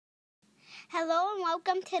Hello and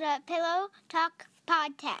welcome to the Pillow Talk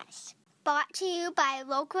Podcast, brought to you by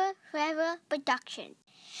Local Forever Production.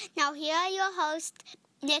 Now here are your hosts,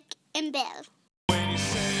 Nick and Bill. When you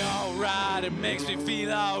say alright, it makes me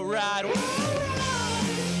feel alright.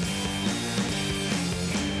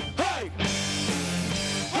 Hey!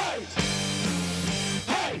 Hey!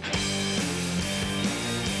 Hey!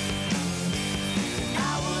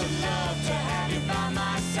 I would love to have you by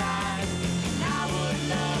my side. I would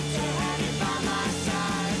love to have you by my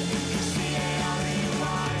side.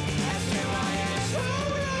 C-A-R-E-Y-S-T-Y-S.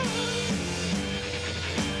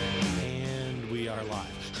 And we are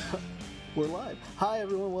live. We're live. Hi,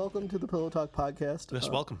 everyone. Welcome to the Pillow Talk Podcast. Yes,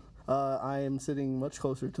 welcome. I am sitting much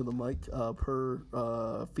closer to the mic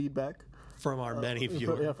per feedback. From our many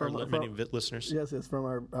viewers, many listeners. Yes,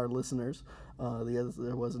 from our listeners.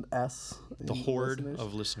 There was an S. The horde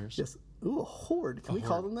of listeners. Yes. Ooh, a horde. Can we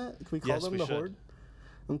call them that? Can we call them the horde?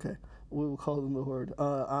 Okay. We will call them the horde.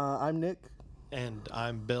 I'm Nick. And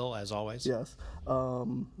I'm Bill, as always. Yes.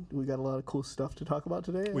 We got a lot of cool stuff to talk about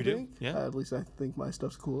today. We do? Yeah. At least I think my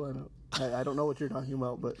stuff's cool. I don't know what you're talking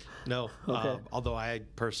about, but no. Okay. Although I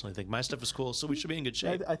personally think my stuff is cool, so we should be in good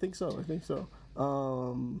shape. I think so. We have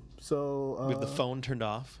the phone turned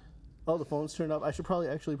off. Oh, the phone's turned off. I should probably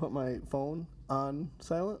actually put my phone on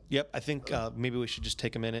silent. Yep. I think maybe we should just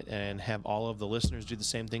take a minute and have all of the listeners do the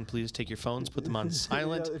same thing. Please take your phones, put them on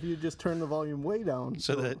silent. Yeah, if you just turn the volume way down.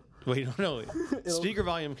 Speaker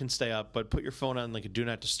volume can stay up, but put your phone on like a do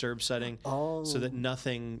not disturb setting so that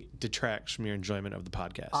nothing detracts from your enjoyment of the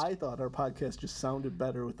podcast. I thought our podcast just sounded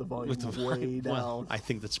better with the volume way down. Well, I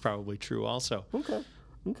think that's probably true also. Okay.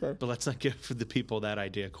 But let's not give the people that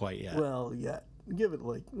idea quite yet. Well, yeah. Give it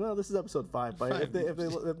this is episode 5. But if they haven't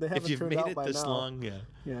turned out by now, this long, yeah,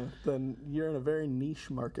 then you're in a very niche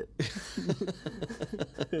market.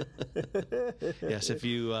 Yes, if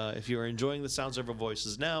you are enjoying the sounds of our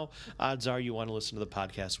voices now, odds are you want to listen to the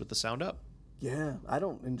podcast with the sound up. Yeah, I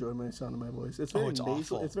don't enjoy my sound of my voice. It's very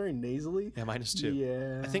awful. It's very nasally. Yeah, mine is too.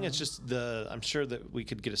 Yeah. I think it's just I'm sure that we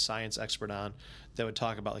could get a science expert on that would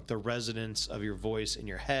talk about like the resonance of your voice in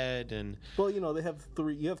your head and. Well, they have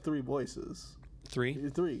 3. You have 3 voices. 3?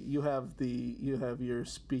 3. You have your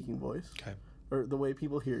speaking voice. Okay. Or the way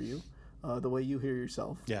people hear you, the way you hear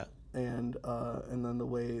yourself. Yeah. And then the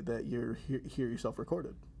way that you hear yourself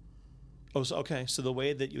recorded. Oh, so okay. So the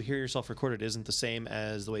way that you hear yourself recorded isn't the same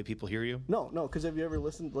as the way people hear you? No, because have you ever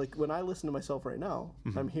listened? Like when I listen to myself right now,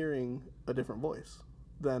 I'm hearing a different voice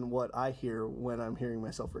than what I hear when I'm hearing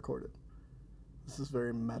myself recorded. This is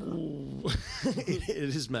very meta. It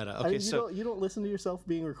is meta. Okay, you don't listen to yourself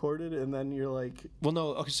being recorded, and then you're like, well,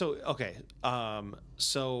 no. Okay,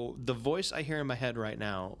 so the voice I hear in my head right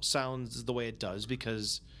now sounds the way it does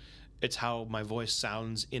because it's how my voice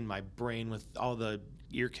sounds in my brain with all the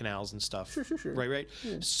ear canals and stuff. Sure. Right.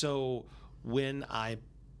 Yeah. So when I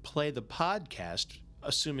play the podcast,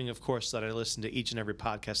 assuming, of course, that I listen to each and every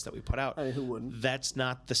podcast that we put out, who wouldn't? That's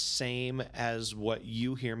not the same as what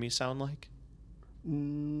you hear me sound like?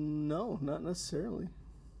 No, not necessarily.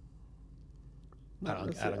 I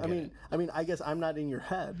don't get it. I mean, I guess I'm not in your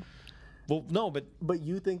head. Well, no, but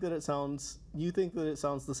you think that it sounds. You think that it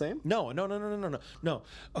sounds the same? No.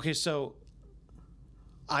 Okay, so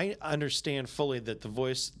I understand fully that the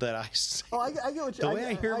voice that I say, I get what you. The way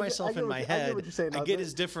I hear myself in my head, I get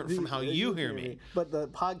is different from how you hear me. But the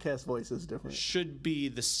podcast voice is different. Should be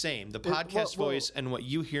the same. The podcast voice and what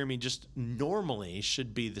you hear me just normally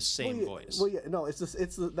should be the same voice. Well, yeah, no,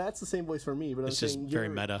 that's the same voice for me. But it's just very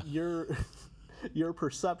meta. Your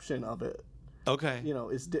perception of it, okay,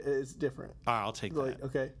 is different. All right, I'll take that.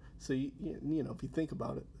 Okay. So if you think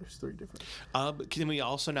about it, there's 3 different. But can we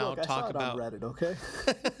also now talk about on Reddit? Okay.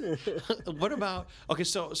 What about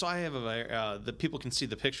so I have the people can see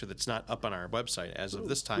the picture that's not up on our website as of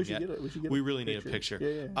this time yet. We really need a picture.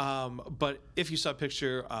 Yeah. But if you saw a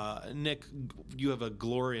picture, Nick, you have a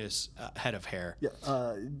glorious head of hair. Yeah.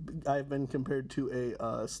 I've been compared to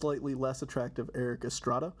a slightly less attractive Eric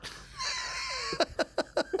Estrada.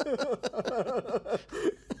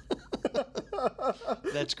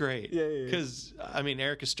 That's great. Yeah. Because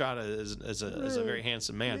Eric Estrada is a very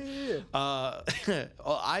handsome man. Yeah.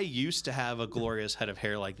 Well, I used to have a glorious head of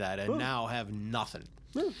hair like that, and now have nothing.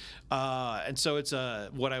 And so it's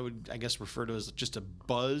what I would refer to as just a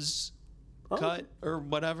buzz cut or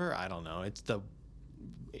whatever. I don't know. It's the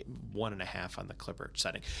 1.5 on the clipper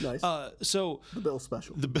setting. Nice. So the Bill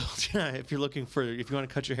special. The Bill. If you want to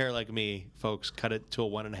cut your hair like me, folks, cut it to a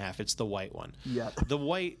 1.5. It's the white one. Yeah. The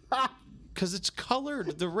white Because it's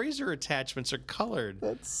colored. The razor attachments are colored.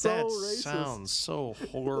 That's so that racist. sounds so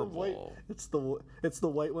horrible. It's the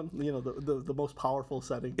white one. You know, the most powerful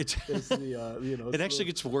setting. Is the It actually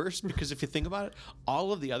gets worse because if you think about it,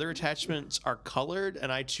 all of the other attachments are colored,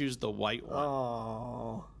 and I choose the white one.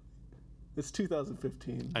 Oh, it's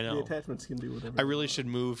 2015. I know. The attachments can do whatever. I really should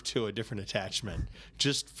move to a different attachment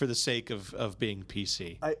just for the sake of being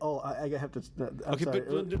PC. I have to. I'm Okay, sorry.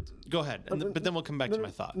 but go ahead, but then we'll come back to my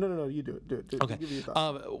thought. No, you do it. Okay. Give me your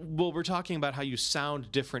thought. Well, we're talking about how you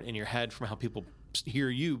sound different in your head from how people hear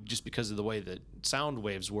you just because of the way that sound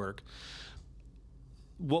waves work.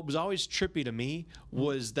 What was always trippy to me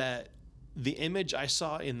was that the image I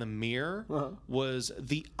saw in the mirror was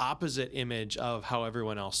the opposite image of how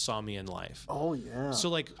everyone else saw me in life. Oh yeah. So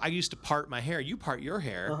like I used to part my hair, you part your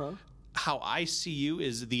hair. How I see you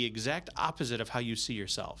is the exact opposite of how you see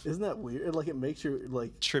yourself. Isn't that weird? Like it makes your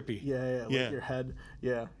Trippy. Yeah. Like your head.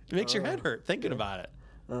 Yeah. It makes your head hurt thinking about it.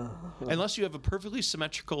 Unless you have a perfectly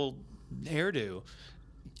symmetrical hairdo,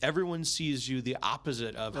 everyone sees you the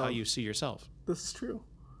opposite of how you see yourself. This is true.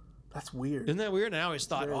 That's weird. Isn't that weird? And I always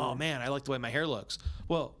thought, oh man, I like the way my hair looks.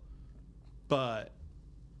 Well, but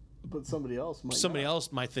somebody else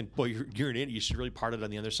might think, well, you're an idiot. You should really part it on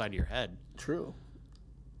the other side of your head. True.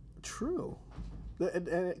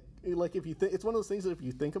 And like if you think, it's one of those things that if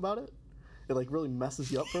you think about it, it like really messes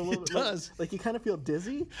you up for a little bit. It does. Like you kind of feel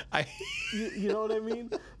dizzy. You know what I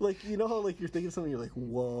mean? Like you know how like you're thinking something, you're like,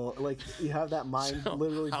 whoa, like you have that mind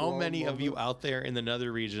literally. How many of you out there in the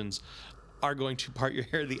nether regions are going to part your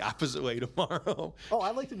hair the opposite way tomorrow? Oh, I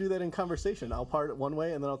like to do that in conversation. I'll part it one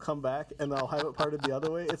way and then I'll come back and then I'll have it parted the other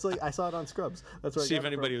way. It's like I saw it on Scrubs. That's where See if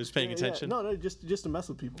anybody was paying attention. No, just to mess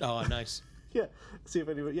with people. Oh, nice. Yeah, see if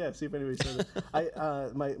anybody said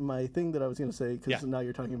it. My thing that I was gonna say, because now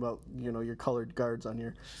you're talking about your colored guards on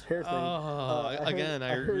your hair thing.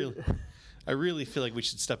 I really feel like we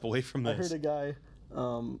should step away from this. I heard a guy.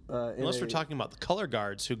 Unless we're talking about the color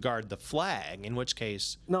guards who guard the flag, in which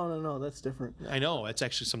case. No, that's different. I know, it's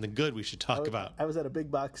actually something good we should talk about. I was at a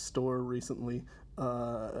big box store recently,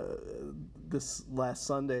 this last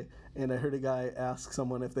Sunday, and I heard a guy ask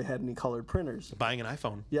someone if they had any colored printers. Buying an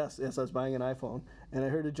iPhone. Yes, I was buying an iPhone, and I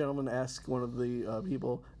heard a gentleman ask one of the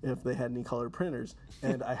people if they had any colored printers,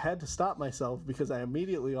 and I had to stop myself because I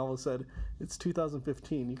immediately almost said, "It's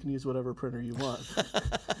 2015. You can use whatever printer you want."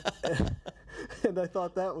 And I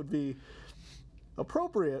thought that would be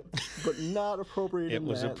appropriate, but not appropriate. It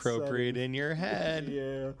was appropriate in your head.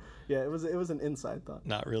 Yeah. It was an inside thought.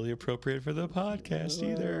 Not really appropriate for the podcast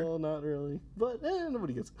either. Well, not really, but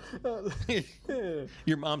nobody gets.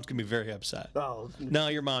 Your mom's gonna be very upset. Oh no,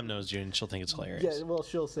 your mom knows you, and she'll think it's hilarious. Yeah, well,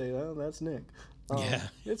 she'll say, "Oh, that's Nick." Yeah,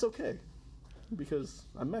 it's okay because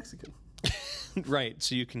I'm Mexican. Right,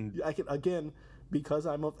 so you can. I can again because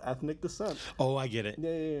I'm of ethnic descent. Oh, I get it.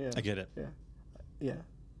 Yeah. I get it. Yeah.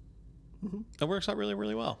 Mm-hmm. It works out really,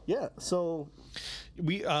 really well. Yeah. So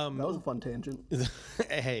that was a fun tangent.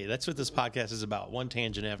 Hey, that's what this podcast is about. One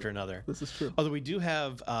tangent after another. This is true. Although we do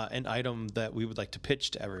have an item that we would like to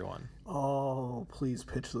pitch to everyone. Oh, please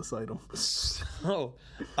pitch this item. So,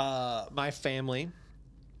 my family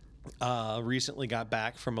recently got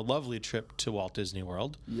back from a lovely trip to Walt Disney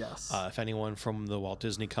World. Yes. If anyone from the Walt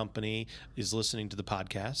Disney Company is listening to the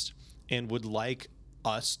podcast and would like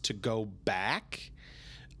us to go back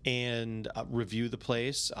and review the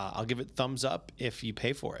place, I'll give it thumbs up if you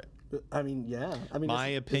pay for it. I mean, yeah. I mean, my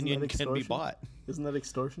opinion can be bought. Isn't that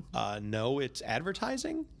extortion? No, it's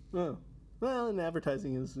advertising. Oh. Well, and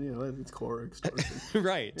advertising is, it's core extortion.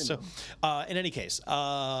 Right. So, in any case,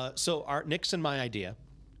 so our Nick's and my idea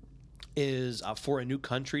is for a new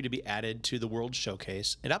country to be added to the World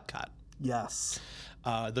Showcase at Epcot. Yes.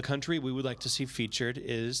 The country we would like to see featured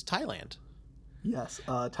is Thailand. Yes,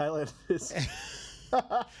 Thailand is.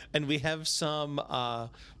 And we have some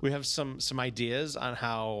ideas on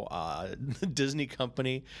how the Disney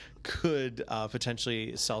Company could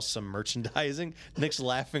potentially sell some merchandising. Nick's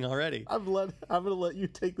laughing already. I'm gonna let you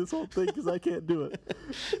take this whole thing because I can't do it.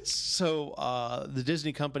 So the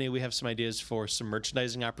Disney Company, we have some ideas for some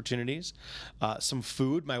merchandising opportunities, some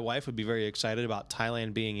food. My wife would be very excited about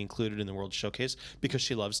Thailand being included in the World Showcase because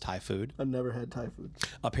she loves Thai food. I've never had Thai food.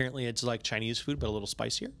 Apparently, it's like Chinese food but a little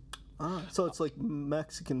spicier. So it's like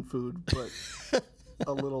Mexican food, but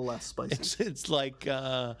a little less spicy. It's like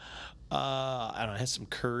I don't know, it has some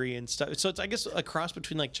curry and stuff. So it's, I guess, a cross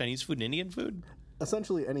between like Chinese food and Indian food.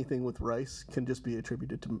 Essentially, anything with rice can just be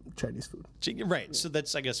attributed to Chinese food. Right. Yeah. So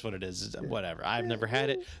that's, I guess, what it is. Whatever. I've never had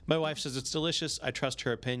it. My wife says it's delicious. I trust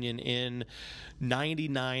her opinion in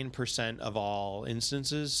 99% of all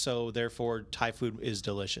instances. So therefore, Thai food is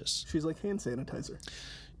delicious. She's like hand sanitizer.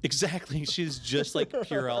 Exactly. She's just like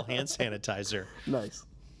Purell hand sanitizer. Nice.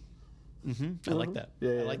 I like that. Yeah,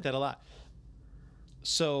 I yeah. like that a lot.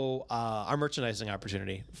 So our merchandising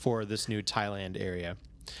opportunity for this new Thailand area,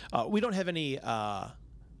 we don't have any.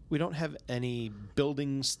 We don't have any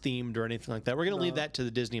buildings themed or anything like that. We're going to leave that to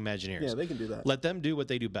the Disney Imagineers. Yeah, they can do that. Let them do what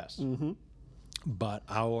they do best. But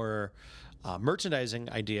our merchandising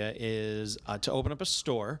idea is to open up a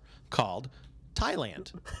store called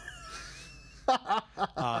Thailand.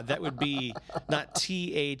 That would be not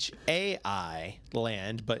THAI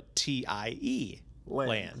land, but TIE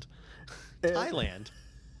land. Thailand.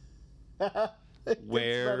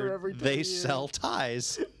 Where they sell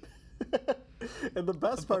ties. And the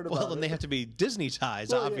best part about Well, and they have to be Disney ties,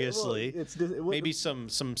 Well, yeah, well, obviously. it's Maybe some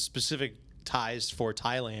specific ties for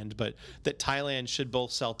Thailand, but that Thailand should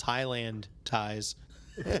both sell Thailand ties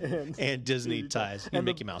and Disney ties, and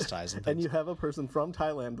Mickey Mouse ties, and things. and you have a person from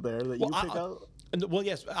Thailand there that you pick out. Well,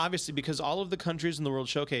 yes, obviously, because all of the countries in the World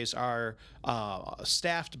Showcase are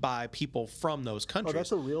staffed by people from those Oh, countries.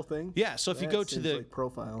 that's a real thing. Yeah, so if you go to seems the, like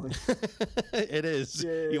profiling. it is.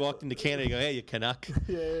 Yeah. You walked into Canada, you go, hey, you Canuck.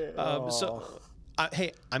 Yeah. So,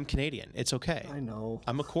 hey, I'm Canadian. It's okay. I know.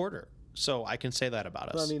 I'm a quarter, so I can say that about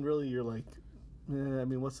us. I mean, really, you're like. I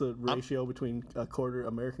mean, what's the ratio between a quarter,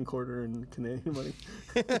 American quarter, and Canadian money?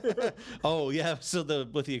 Oh yeah, so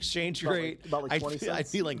with the exchange rate, about like 20 I'd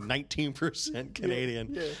cents? be like 19%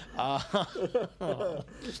 Canadian. Yeah.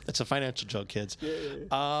 That's a financial joke, kids.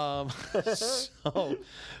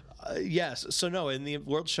 Yes. So no, in the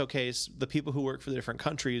World Showcase, the people who work for the different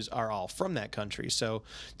countries are all from that country. So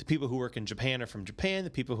the people who work in Japan are from Japan.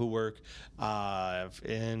 The people who work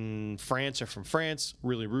in France are from France.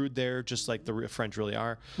 Really rude there, just like the French really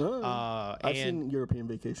are. I've seen European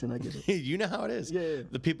Vacation. I get it. You know how it is. Yeah.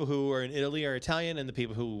 The people who are in Italy are Italian, and the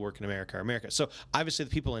people who work in America are America. So obviously,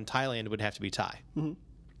 the people in Thailand would have to be Thai.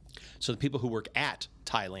 So the people who work at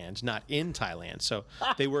Thailand, not in Thailand. So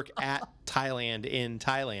they work at Thailand in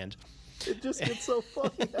Thailand. It just gets so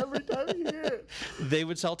funny every time you hear it. They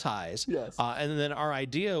would sell ties. Yes. And then our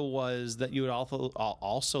idea was that you would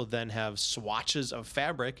also then have swatches of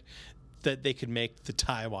fabric that they could make the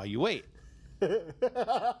tie while you wait. You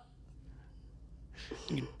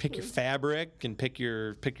can pick your fabric and pick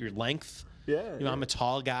your length. Yeah. You know, I'm a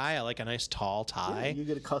tall guy. I like a nice tall tie You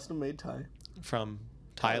get a custom-made tie. from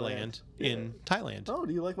Thailand in Thailand. Oh,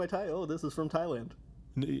 do you like my tie? Oh, this is from Thailand.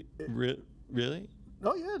 Really?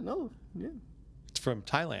 Oh yeah, no, yeah. It's from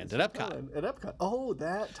Thailand at Epcot. Thailand. At Epcot. Oh,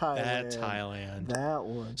 that Thailand. That Thailand. That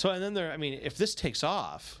one. So, and then I mean, if this takes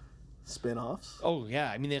off, Spin-offs. oh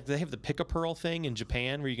yeah, I mean, they have the pick a pearl thing in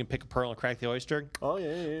Japan where you can pick a pearl and crack the oyster. Oh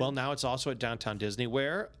yeah. Well, now it's also at Downtown Disney,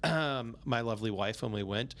 where my lovely wife, when we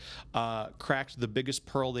went, cracked the biggest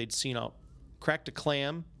pearl they'd seen out. Cracked a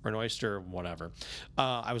clam or an oyster or whatever.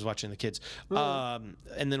 I was watching the kids. And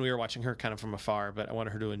then we were watching her kind of from afar, but I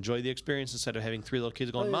wanted her to enjoy the experience instead of having three little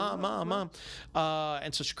kids going, Mom, Mom, Mom.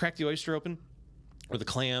 And so she cracked the oyster open, or the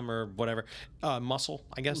clam or whatever, mussel,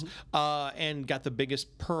 I guess, and got the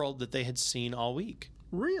biggest pearl that they had seen all week.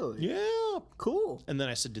 Really? Yeah. Cool. And then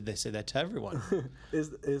I said, did they say that to everyone?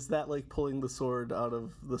 Is that like pulling the sword out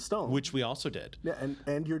of the stone? Which we also did. Yeah,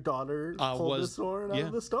 and your daughter pulled the sword out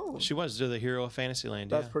of the stone. She was the hero of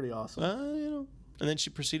Fantasyland. That's pretty awesome. You know. And then she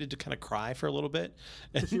proceeded to kind of cry for a little bit.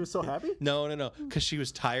 She was so happy? No, because she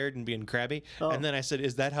was tired and being crabby. And then I said,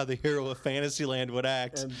 is that how the hero of Fantasyland would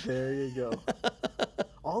act? And there you go.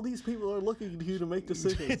 All these people are looking to you to make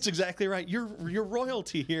decisions. It's exactly right. You're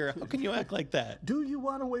royalty here. How can you act like that? Do you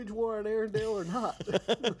want to wage war on Arendelle or not?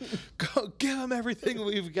 Go give them everything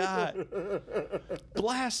we've got.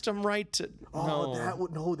 Blast them right to. Oh,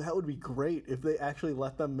 that would be great if they actually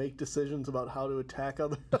let them make decisions about how to attack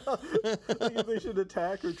other. Like if they should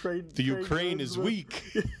attack or trade. The Ukraine goods is with- weak.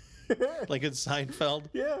 Like in Seinfeld,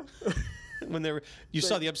 Yeah. when they were. You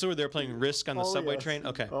saw the episode where they were playing Risk on the subway yes. train.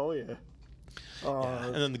 Okay. Oh yeah.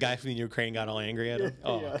 And then the guy from the Ukraine got all angry at him.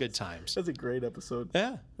 Oh, Yeah. good times. That's a great episode.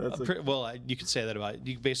 Yeah. That's You could say that about.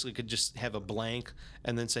 You basically could just have a blank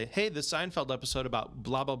and then say, "Hey, the Seinfeld episode about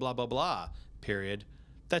blah blah blah blah blah." Period.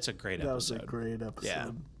 That's a great That was episode. a great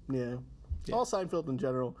episode. Yeah. Yeah. All Seinfeld in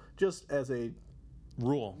general, just as a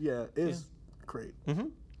Rule. is great. Mm-hmm.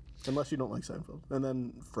 Unless you don't like Seinfeld, and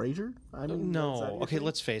then Frasier. I mean, No. that's that your Okay, thing?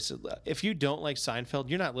 let's face it. If you don't like Seinfeld,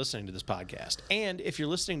 you're not listening to this podcast. And if you're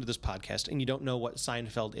listening to this podcast and you don't know what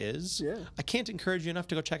Seinfeld is, Yeah. I can't encourage you enough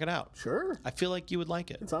to go check it out. Sure. I feel like you would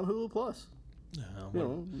like it. It's on Hulu Plus. No, You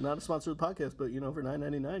know, not a sponsor of the podcast, but for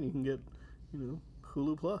 $9.99 you can get,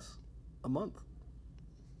 Hulu Plus a month.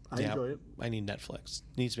 I enjoy it. I need Netflix.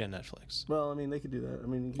 It needs to be on Netflix. Well, I mean, they could do that. I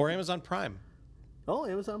mean, Or Amazon Prime.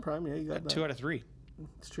 Amazon Prime. Yeah, you got that. 2 out of 3.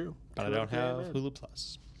 It's true. But I don't have Hulu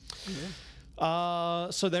Plus.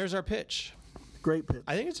 So there's our pitch. Great pitch.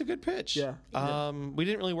 I think it's a good pitch. Yeah. We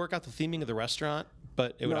didn't really work out the theming of the restaurant,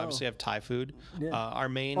 but it would obviously have Thai food. Yeah. Our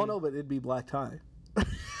main. Oh no, but it'd be black tie.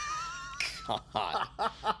 God.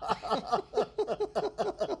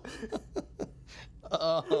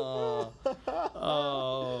 Oh.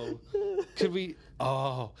 Could we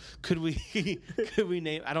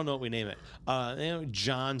name, I don't know what we name it.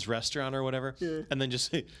 John's Restaurant or whatever. Yeah. And then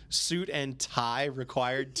just say suit and tie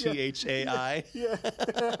required, THAI. Yeah.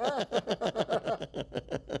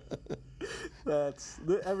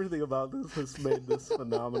 Everything about this has made this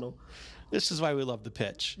phenomenal. This is why we love the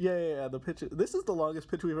pitch. Yeah. The pitch. This is the longest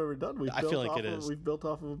pitch we've ever done. I feel like it is. We've built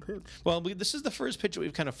off of a pitch. Well, this is the first pitch that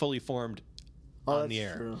we've kind of fully formed on the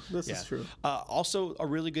air. True. This is true. Also, a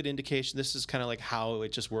really good indication. This is kind of like how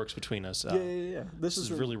it just works between us. Yeah. This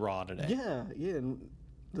is really raw today. Yeah. And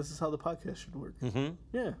this is how the podcast should work. Mm-hmm.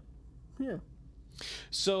 Yeah.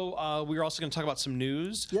 So we're also going to talk about some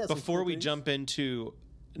news before we jump into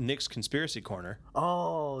Nick's Conspiracy Corner.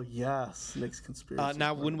 Oh, yes. Nick's Conspiracy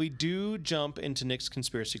Now, Corner. when we do jump into Nick's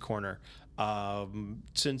Conspiracy Corner,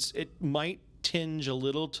 since it might tinge a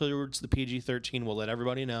little towards the PG-13, we'll let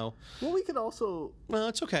everybody know. Well, we could also... Well,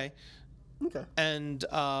 it's okay. Okay. And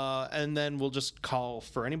then we'll just call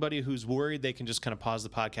for anybody who's worried. They can just kind of pause the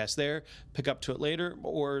podcast there, pick up to it later,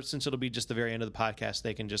 or since it'll be just the very end of the podcast,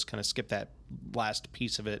 they can just kind of skip that last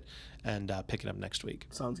piece of it and pick it up next week.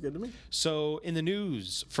 Sounds good to me. So in the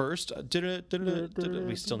news first,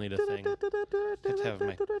 we still need a thing. I have to have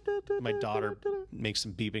my daughter make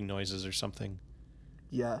some beeping noises or something.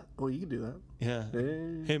 Yeah. Well, you can do that. Yeah.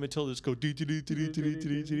 Hey, Matilda, just go Then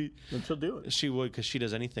she'll do it. She would, because she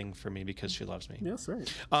does anything for me because she loves me. Yes,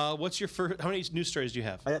 right. What's your first? How many news stories do you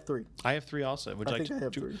have? I have 3. I have 3 also. Would you like think I to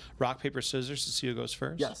have do 3. rock, paper, scissors to see who goes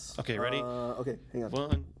first? Yes. Okay, ready? Okay, hang on.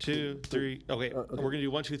 1, 2, 3. Okay, we're gonna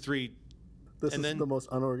do 1, 2, 3. This and is then- the most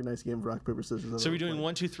unorganized game of rock, paper, scissors. So we're doing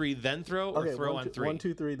 1, 2, 3, then throw, or throw on 3? 1,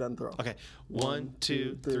 2, 3, then throw. Okay, 1,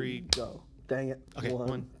 2, 3. Go. Dang it. Okay,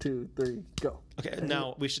 1, 2, 3, go. Okay,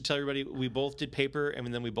 now we should tell everybody we both did paper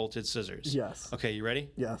and then we both did scissors. Yes. Okay, you ready?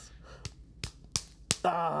 Yes.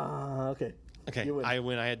 Okay. Okay, You win. I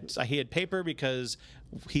win. He had paper because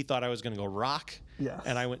he thought I was going to go rock. Yes.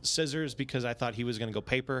 And I went scissors because I thought he was going to go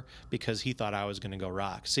paper because he thought I was going to go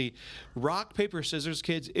rock. See, rock, paper, scissors,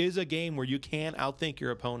 kids, is a game where you can outthink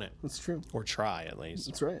your opponent. That's true. Or try, at least.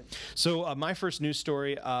 That's right. So my first news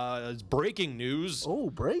story is breaking news.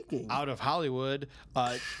 Oh, breaking. Out of Hollywood.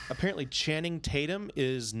 Apparently Channing Tatum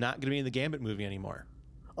is not going to be in the Gambit movie anymore.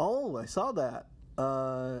 Oh, I saw that.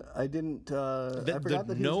 I didn't. I forgot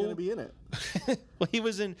that he was going to be in it. Well, he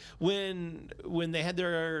was in when they had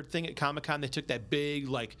their thing at Comic-Con. They took that big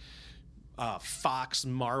Fox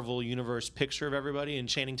Marvel Universe picture of everybody, and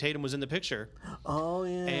Channing Tatum was in the picture. Oh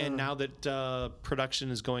yeah. And now that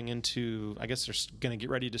production is going into, I guess they're going to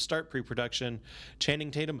get ready to start pre-production.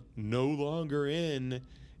 Channing Tatum no longer in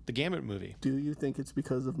the Gambit movie. Do you think it's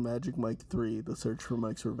because of Magic Mike 3: The Search for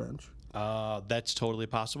Mike's Revenge? That's totally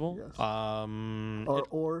possible. Yes.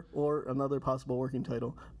 Or another possible working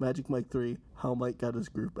title: Magic Mike 3: How Mike Got His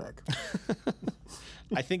Groove Back.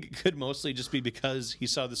 I think it could mostly just be because he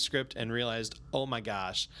saw the script and realized, oh my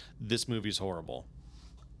gosh, this movie's horrible.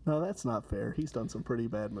 No, that's not fair. He's done some pretty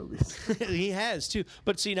bad movies. He has too,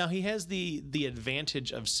 but see, now he has the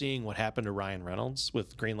advantage of seeing what happened to Ryan Reynolds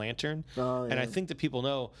with Green Lantern, Oh, and yeah. I think that people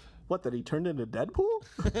know. What, that he turned into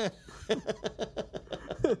Deadpool?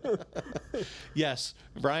 Yes,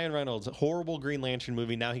 Ryan Reynolds, horrible Green Lantern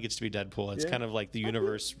movie. Now he gets to be Deadpool. It's Yeah. kind of like the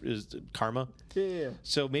universe is karma. Yeah.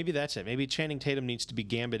 So maybe that's it. Maybe Channing Tatum needs to be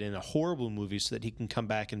Gambit in a horrible movie so that he can come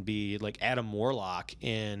back and be like Adam Warlock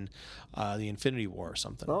in the Infinity War or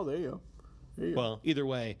something. Oh, there you go. There you go. Well, either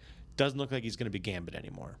way, doesn't look like he's going to be Gambit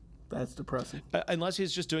anymore. That's depressing. Unless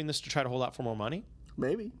he's just doing this to try to hold out for more money.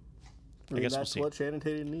 Maybe. I mean, guess we'll that's see. what Channing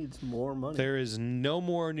Tatum needs: more money. There is no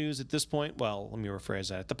more news at this point. Well, let me rephrase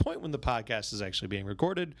that. At the point when the podcast is actually being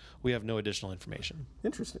recorded, we have no additional information.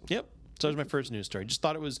 Interesting. Yep. So that was my first news story. Just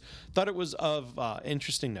thought it was of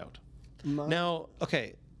interesting note. Now,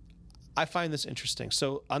 okay, I find this interesting.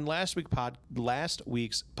 So on last week's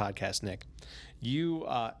podcast, Nick, you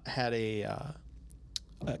had a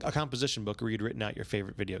composition book where you'd written out your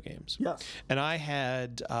favorite video games. Yes. And I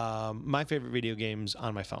had my favorite video games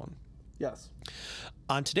on my phone. Yes.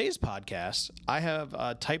 On today's podcast, I have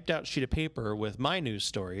a typed out sheet of paper with my news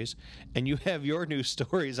stories, and you have your news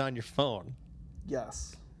stories on your phone.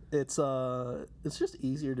 Yes. It's just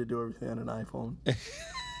easier to do everything on an iPhone.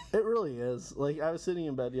 It really is. Like, I was sitting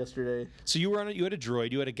in bed yesterday. So you had a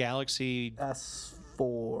Droid, you had a Galaxy.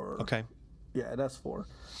 S4. Okay. Yeah, an S4.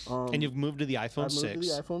 And you've moved to the iPhone I moved 6.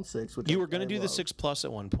 to the iPhone 6, which You I- were going I to do the love. 6 Plus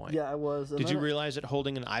at one point. Yeah, I was. And Did you then realize that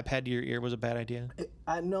holding an iPad to your ear was a bad idea?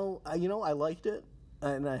 I know, I liked it,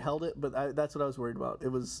 and I held it, but that's what I was worried about. It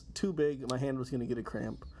was too big. My hand was going to get a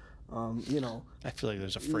cramp. I feel like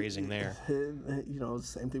there's a phrasing there. The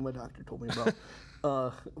same thing my doctor told me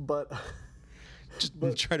about. But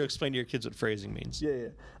Just try to explain to your kids what phrasing means. yeah.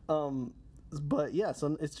 But yeah,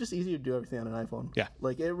 so it's just easier to do everything on an iPhone. Yeah.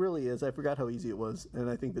 Like it really is. I forgot how easy it was, and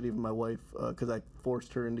I think that even my wife, because I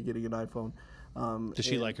forced her into getting an iPhone. Does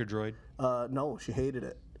she like her Droid? No, she hated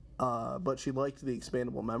it. But she liked the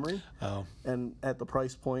expandable memory. Oh. And at the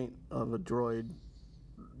price point of a Droid,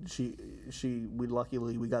 we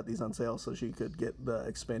luckily we got these on sale so she could get the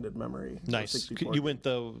expanded memory. Nice. 64 You went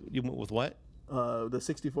with what? the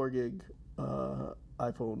 64 gig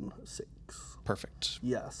iPhone 6. Perfect.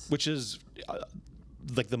 Yes. Which is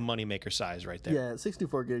like the moneymaker size right there. Yeah,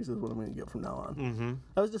 64 gigs is what I'm going to get from now on. Mm-hmm.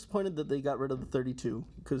 I was disappointed that they got rid of the 32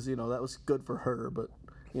 because that was good for her, but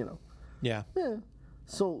Yeah. yeah.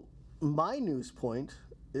 So my news point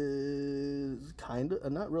is kind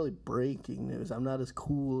of not really breaking news. I'm not as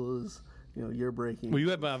cool as you're breaking. Well, you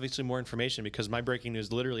have obviously more information because my breaking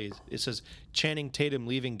news literally it says Channing Tatum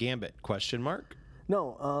leaving Gambit ?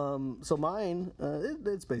 No, so mine,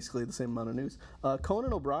 it's basically the same amount of news.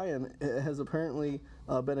 Conan O'Brien has apparently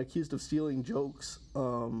been accused of stealing jokes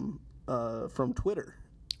from Twitter.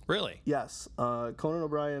 Really? Yes, Conan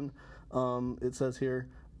O'Brien, it says here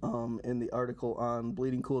in the article on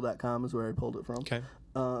bleedingcool.com is where I pulled it from. Okay.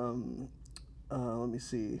 Let me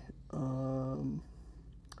see.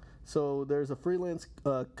 So there's a freelance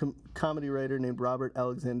comedy writer named Robert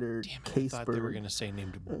Alexander I thought they were Caseberg. going to say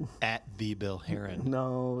named at the Bill Heron.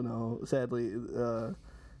 No. Sadly,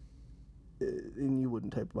 and you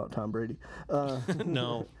wouldn't type about Tom Brady.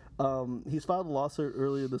 No. He's filed a lawsuit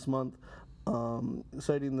earlier this month,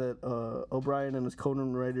 citing that O'Brien and his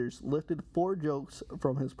Conan writers lifted 4 jokes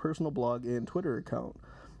from his personal blog and Twitter account.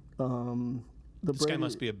 This guy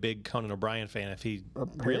must be a big Conan O'Brien fan if he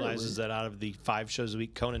realizes that out of the 5 shows a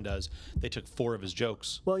week Conan does, they took 4 of his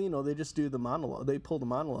jokes. Well, they just do the monologue. They pull the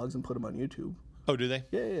monologues and put them on YouTube. Oh, do they?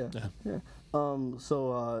 Yeah.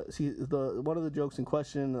 So one of the jokes in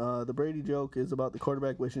question, the Brady joke, is about the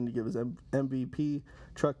quarterback wishing to give his MVP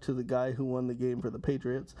truck to the guy who won the game for the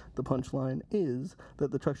Patriots. The punchline is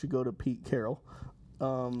that the truck should go to Pete Carroll.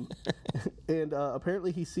 And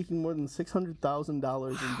apparently he's seeking more than $600,000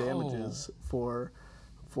 in damages for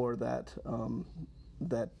that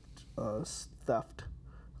theft.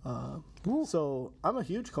 So I'm a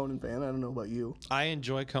huge Conan fan. I don't know about you. I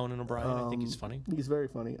enjoy Conan O'Brien. I think he's funny. He's very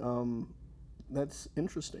funny. That's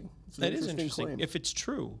interesting. It's an That is interesting. claim. If it's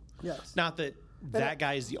true. Yes. Not that that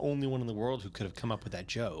guy is the only one in the world who could have come up with that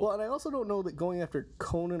joke. Well, and I also don't know that going after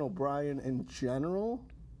Conan O'Brien in general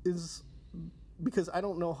is because I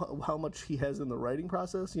don't know how much he has in the writing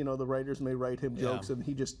process. The writers may write him jokes and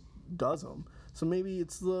he just does them. So maybe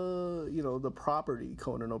it's the property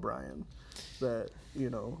Conan O'Brien that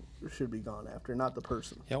should be gone after, not the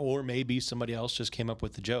person. Yeah, or maybe somebody else just came up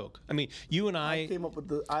with the joke. I mean, you and I came up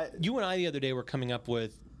with you and I the other day were coming up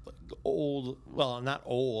with not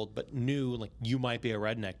old, but new, like you might be a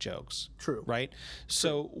redneck jokes. True. Right?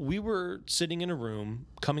 So we were sitting in a room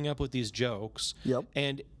coming up with these jokes. Yep.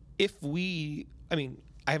 And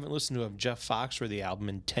I haven't listened to a Jeff Foxworthy album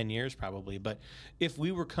in 10 years probably, but if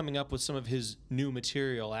we were coming up with some of his new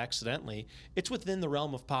material accidentally, it's within the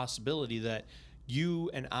realm of possibility that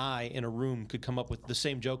you and I in a room could come up with the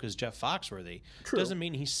same joke as Jeff Foxworthy. True. Doesn't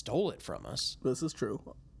mean he stole it from us. This is true.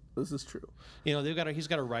 He's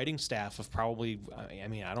got a writing staff of probably,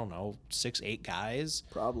 I don't know, 6-8 guys.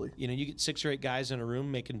 Probably. You get 6 or 8 guys in a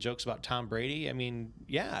room making jokes about Tom Brady. At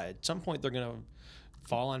some point they're going to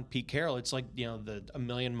fall on Pete Carroll. It's like, the a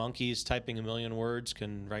million monkeys typing a million words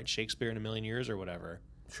can write Shakespeare in a million years or whatever.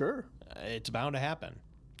 Sure. It's bound to happen.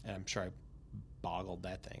 And I'm sure I boggled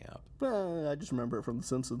that thing up. I just remember it from The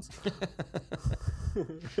Simpsons. Yeah,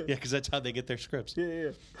 because that's how they get their scripts.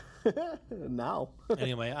 Yeah. Now.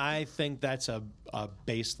 Anyway, I think that's a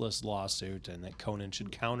baseless lawsuit and that Conan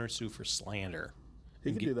should countersue for slander.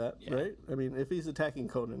 He could do that, right? I mean, if he's attacking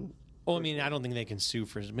Conan. Well, I don't think they can sue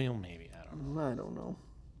for maybe. I don't know.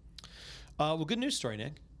 Well, good news story,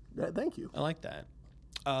 Nick. Thank you. I like that.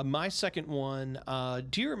 My second one,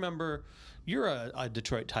 do you remember, you're a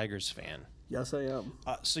Detroit Tigers fan. Yes, I am.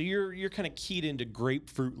 So you're kind of keyed into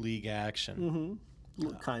Grapefruit League action.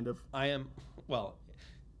 Mm-hmm. Kind of. I am, well,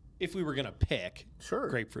 if we were going to pick Sure.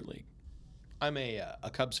 Grapefruit League, I'm a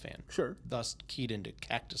Cubs fan. Sure. Thus keyed into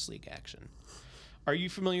Cactus League action. Are you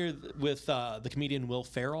familiar with the comedian Will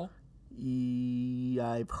Ferrell?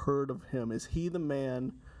 I've heard of him. Is he the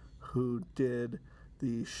man who did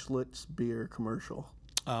the Schlitz beer commercial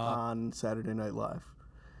on Saturday Night Live?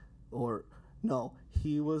 Or no,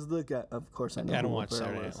 he was the guy. Of course, I know. I don't who watch Will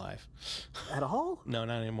Ferrell Saturday is. Night Live. At all. No,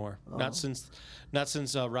 not anymore. Oh. Not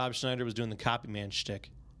since Rob Schneider was doing the copy man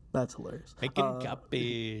shtick. That's hilarious. Making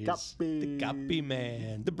copies. The copy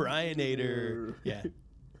man. The Brianator. Yeah.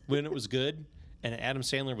 When it was good. And Adam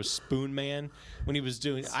Sandler was Spoon Man when he was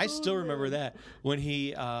doing. I still remember that when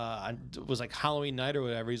he was like Halloween night or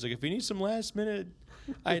whatever. He's like, if you need some last minute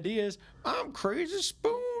ideas, I'm crazy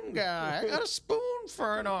spoon guy. I got a spoon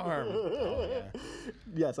for an arm. Oh, yeah.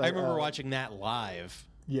 Yes, I remember watching that live.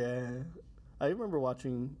 Yeah, I remember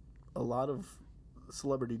watching a lot of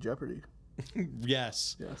Celebrity Jeopardy.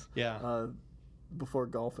 Yes. Yes. Yeah. Before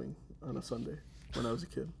golfing on a Sunday when I was a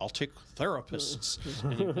kid. I'll take therapists.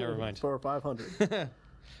 Never mind. For 500.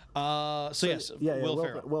 So yes, Yeah, Will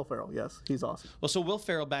Ferrell. Will Ferrell, yes, he's awesome. Well, so Will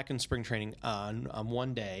Ferrell back in spring training on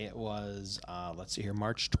one day. It was, let's see here,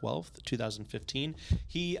 March 12th, 2015.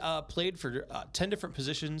 He played for 10 different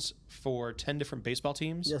positions for 10 different baseball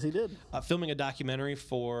teams. Yes, he did. Filming a documentary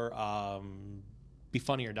for Be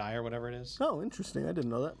Funny or Die or whatever it is. Oh, interesting. I didn't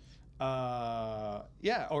know that.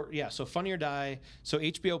 So Funny or Die. So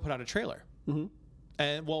HBO put out a trailer. Mm-hmm.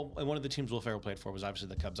 And one of the teams Will Ferrell played for was obviously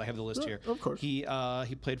the Cubs. I have the list here. Of course. He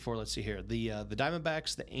played for, let's see here, the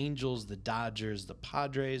Diamondbacks, the Angels, the Dodgers, the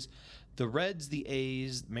Padres, the Reds, the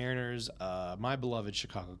A's, Mariners, my beloved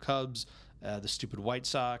Chicago Cubs, the stupid White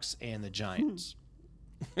Sox, and the Giants.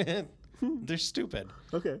 They're stupid.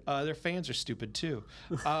 Okay. Their fans are stupid too.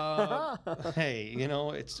 Hey,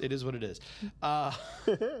 it is what it is.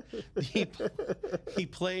 He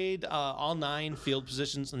played all 9 field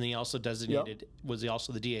positions, and then he also designated was he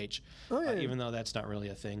also the DH, even though that's not really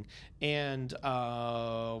a thing, and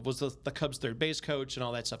was the Cubs' third base coach and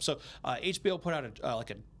all that stuff. So HBO put out a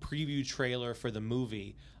preview trailer for the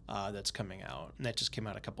movie. That's coming out, and that just came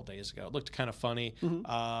out a couple days ago. It looked kind of funny.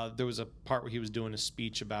 Mm-hmm. There was a part where he was doing a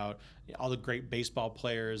speech about all the great baseball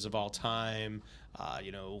players of all time,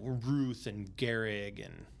 Ruth and Gehrig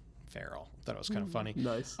and Farrell. Thought it was kind of funny.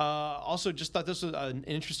 Nice. Also, just thought this was an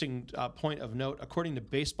interesting point of note. According to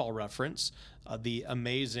Baseball Reference, the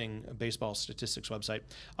amazing baseball statistics website,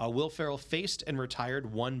 Will Ferrell faced and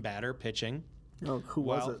retired 1 batter pitching. Oh, who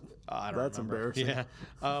was it? I don't That's remember. embarrassing.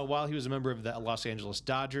 Yeah. While he was a member of the Los Angeles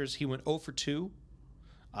Dodgers, he went 0 for 2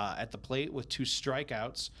 at the plate with 2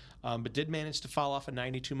 strikeouts, but did manage to foul off a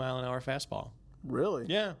 92-mile-an-hour fastball. Really?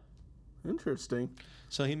 Yeah. Interesting.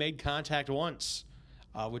 So he made contact once,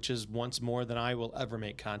 which is once more than I will ever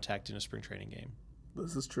make contact in a spring training game.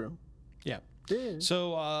 This is true. Yeah. Yeah.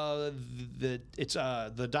 So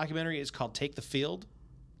the documentary is called Take the Field.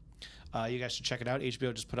 You guys should check it out.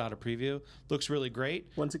 HBO just put out a preview. Looks really great.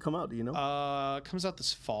 When's it come out? Do you know? It comes out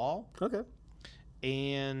this fall. Okay.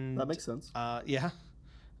 And That makes sense. Yeah.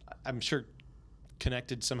 I'm sure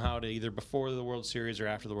connected somehow to either before the World Series or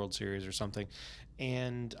after the World Series or something.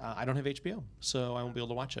 And I don't have HBO, so I won't be able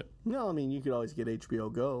to watch it, No, I mean, you could always get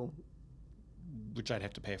HBO Go. which I'd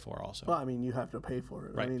have to pay for also. Well, I mean, you have to pay for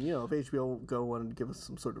it. Right. I mean, if HBO Go wanted to give us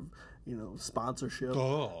some sort of, sponsorship,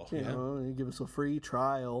 yeah. you give us a free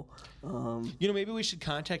trial. Maybe we should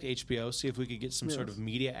contact HBO, see if we could get some sort of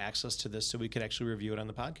media access to this so we could actually review it on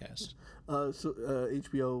the podcast.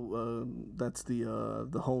 HBO, that's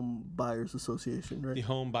the Home Buyers Association, right? The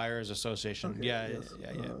Home Buyers Association. Okay,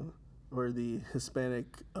 Yeah. Or the Hispanic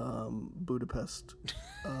Budapest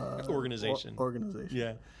Organization. Organization.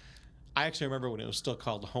 Yeah. I actually remember when it was still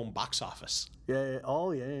called Home Box Office Yeah.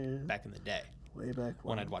 Oh, yeah. back in the day Way back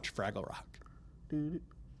when I'd watch Fraggle Rock. Dude,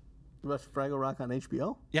 you watched Fraggle Rock on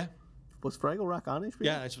HBO? Yeah. Was Fraggle Rock on HBO?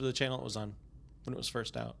 Yeah, that's the channel it was on when it was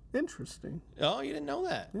first out. Interesting. Oh, you didn't know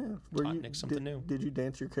that? Yeah. Taught Nick something new. Did you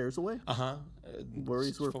dance your cares away? Uh-huh.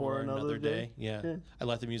 Worries were for another day? Yeah. Yeah. I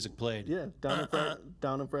let the music play. Yeah,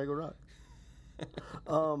 down in Fraggle Rock.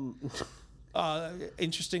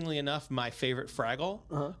 Interestingly enough, my favorite Fraggle,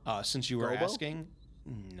 since you were Bobo? asking,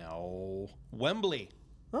 no, Wembley,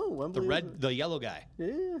 Oh, Wembley. the yellow guy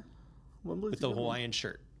Yeah. Wembley's with the a good one. Hawaiian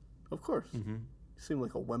shirt. Of course. Mm-hmm. You seem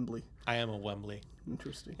like a Wembley. I am a Wembley.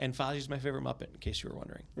 Interesting. And Fozzie's my favorite Muppet, in case you were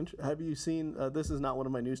wondering. Have you seen? This is not one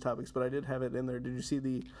of my news topics, but I did have it in there. Did you see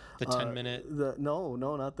the 10-minute? No,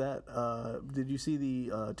 not that. Did you see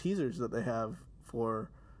the teasers that they have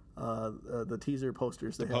for the teaser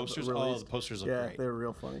posters? They posters? have released? Oh, the posters look yeah, great. they were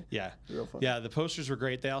real funny. Yeah. Real funny. Yeah, the posters were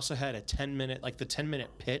great. They also had a 10-minute, like the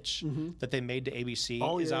 10-minute pitch that they made to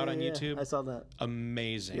ABC is out on YouTube. I saw that.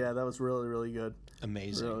 Amazing. Yeah, that was really, really good.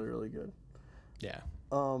 Amazing. Really, really good. Yeah.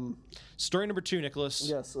 Story number 2, Nicholas.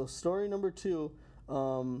 Yeah, so story number 2,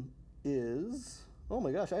 is... Oh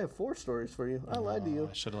my gosh, I have 4 stories for you. I lied to you.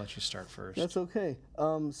 I should have let you start first. That's okay.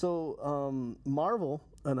 Marvel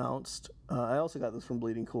announced, I also got this from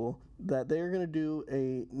Bleeding Cool, that they are going to do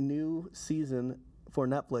a new season for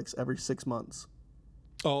Netflix every 6 months.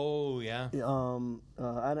 Oh, yeah.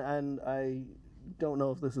 And I don't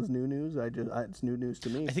know if this is new news. It's new news to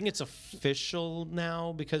me. I think it's official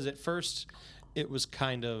now because at first it was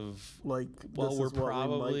kind of like, well, we're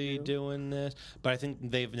probably doing this, but I think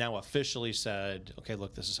they've now officially said, okay,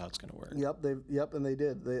 look, this is how it's going to work. Yep, and they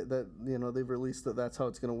did. They've released that that's how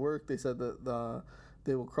it's going to work. They said that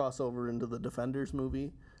they will cross over into the Defenders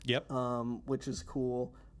movie. Yep. Which is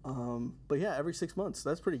cool. But yeah, every 6 months.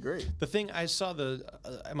 That's pretty great. The thing I saw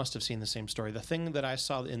I must have seen the same story. The thing that I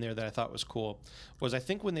saw in there that I thought was cool was I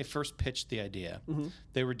think when they first pitched the idea,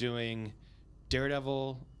 they were doing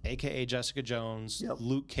Daredevil, aka Jessica Jones,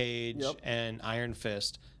 Luke Cage, and Iron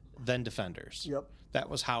Fist, then Defenders. Yep. That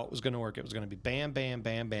was how it was going to work. It was going to be bam, bam,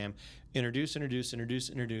 bam, bam, introduce,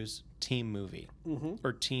 team movie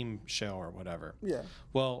or team show or whatever. Yeah.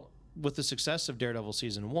 Well, with the success of Daredevil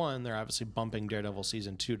Season 1, they're obviously bumping Daredevil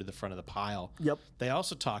Season 2 to the front of the pile. Yep. They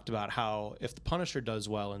also talked about how if the Punisher does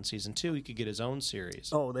well in Season 2, he could get his own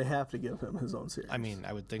series. Oh, they have to give him his own series. I mean,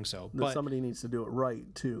 I would think so. But somebody needs to do it right,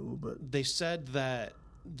 too. But they said that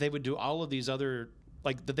they would do all of these other,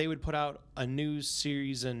 like, that they would put out a new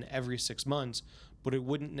season every 6 months, but it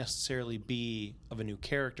wouldn't necessarily be of a new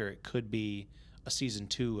character. It could be a Season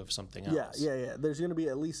 2 of something else. Yeah. There's going to be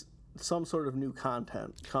at least some sort of new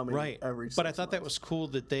content coming every 6 months. But I thought that was cool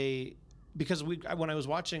that they, because when I was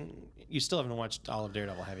watching, you still haven't watched all of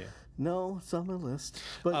Daredevil, have you? No, it's on my list.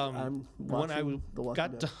 But I'm watching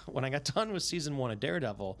when I got done with Season 1 of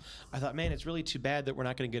Daredevil, I thought, man, it's really too bad that we're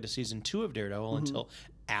not going to get a Season 2 of Daredevil until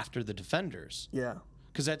after the Defenders. Yeah.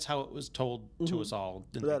 Because that's how it was told to us all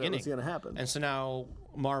in the beginning. That was going to happen. And so now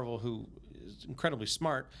Marvel, who is incredibly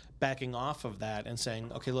smart, backing off of that and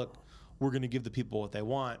saying, okay, look, we're going to give the people what they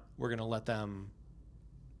want. We're going to let them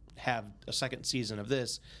have a second season of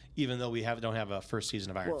this, even though we don't have a first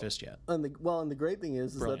season of Iron Fist yet. And the great thing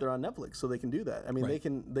is that they're on Netflix, so they can do that. I mean,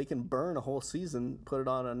 they can burn a whole season, put it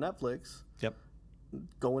on Netflix. Yep.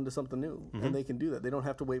 Go into something new, and they can do that. They don't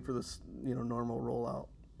have to wait for this, normal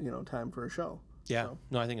rollout, time for a show. Yeah. So,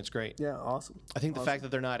 no, I think it's great. Yeah, awesome. I think the fact that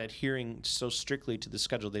they're not adhering so strictly to the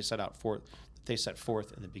schedule they set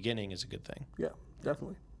forth in the beginning is a good thing. Yeah,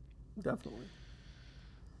 definitely.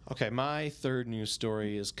 Okay, my third news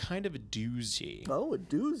story is kind of a doozy. Oh, a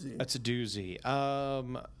doozy. That's a doozy.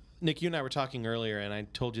 Nick, you and I were talking earlier, and I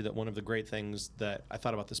told you that one of the great things that I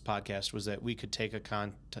thought about this podcast was that we could take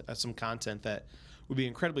some content that would be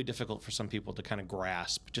incredibly difficult for some people to kind of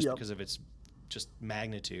grasp just because of its just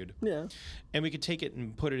magnitude. Yeah. And we could take it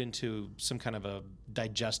and put it into some kind of a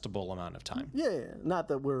digestible amount of time. Yeah. Not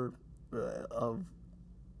that we're of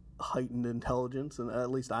heightened intelligence, and at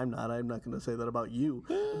least I'm not going to say that about you.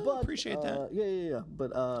 But appreciate that. Yeah.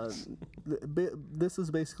 But this is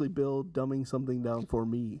basically Bill dumbing something down for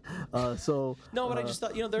me. So no, but I just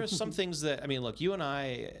thought, there are some things that, I mean, look, you and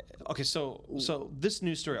I, okay, so this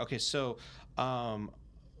news story, okay, so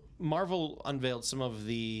Marvel unveiled some of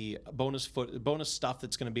the bonus stuff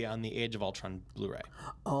that's going to be on the Age of Ultron Blu-ray.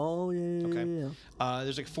 Oh, yeah. Okay. Yeah.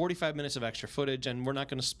 There's like 45 minutes of extra footage, and we're not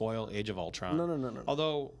going to spoil Age of Ultron. No.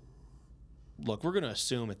 Although, look, we're going to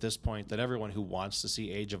assume at this point that everyone who wants to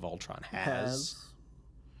see Age of Ultron has.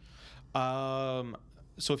 So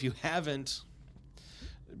if you haven't,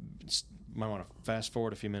 might want to fast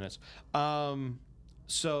forward a few minutes.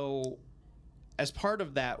 So as part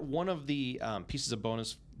of that, one of the pieces of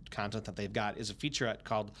bonus content that they've got is a featurette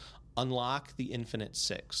called Unlock the Infinite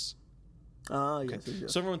Six. Yes.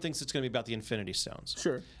 So everyone thinks it's going to be about the Infinity Stones.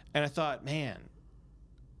 Sure. And I thought, man,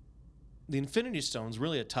 the Infinity Stone's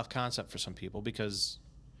really a tough concept for some people because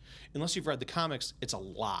unless you've read the comics, it's a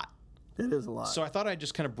lot. It is a lot. So I thought I'd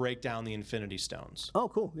just kind of break down the Infinity Stones. Oh,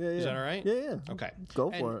 cool. Yeah. Is that all right? Yeah. Okay.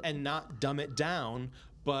 Go for it. And not dumb it down,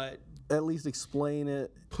 but at least explain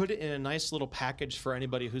it. Put it in a nice little package for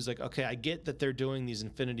anybody who's like, okay, I get that they're doing these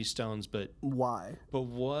Infinity Stones, but why? But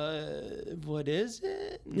what is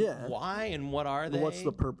it? Yeah. Why and what are they? What's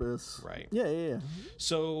the purpose? Right. Yeah.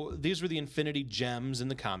 So these were the Infinity Gems in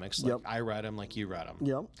the comics. Like I read them, like you read them.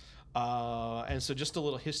 Yep. And so just a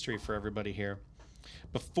little history for everybody here.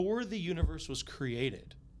 Before the universe was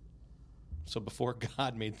created, so before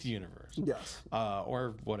God made the universe. Yes.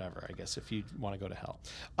 Or whatever, I guess, if you want to go to hell.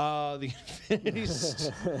 The Infinity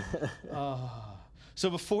So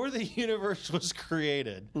before the universe was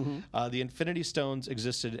created, the Infinity Stones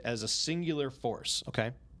existed as a singular force,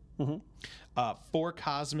 okay? 4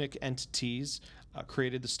 cosmic entities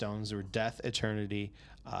created the stones. There were death, eternity,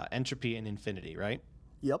 entropy, and infinity, right?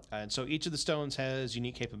 Yep. And so each of the stones has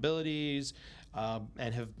unique capabilities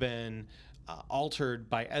and have been altered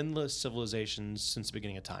by endless civilizations since the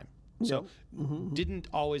beginning of time. So didn't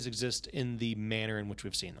always exist in the manner in which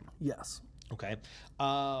we've seen them. Yes. Okay.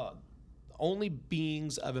 Only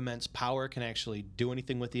beings of immense power can actually do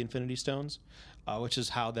anything with the Infinity Stones, which is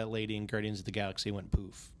how that lady in Guardians of the Galaxy went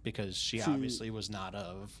poof, because she obviously was not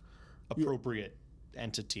of appropriate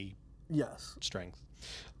entity Yes. strength.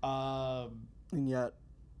 And yet,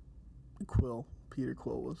 Peter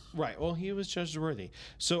Quill was. Right. Well, he was judged worthy.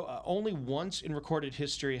 So only once in recorded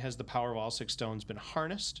history has the power of all 6 stones been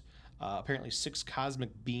harnessed. Apparently 6 cosmic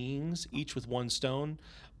beings, each with 1 stone,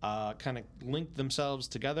 kind of linked themselves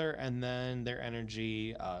together, and then their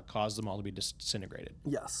energy caused them all to be disintegrated.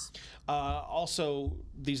 Yes. Also,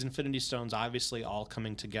 these Infinity Stones obviously all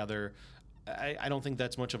coming together. I don't think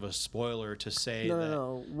that's much of a spoiler to say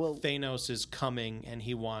that Well, Thanos is coming and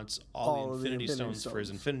he wants all the Infinity Stones for his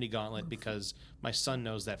Infinity Gauntlet, because my son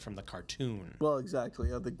knows that from the cartoon. Well, exactly.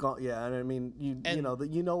 And I mean,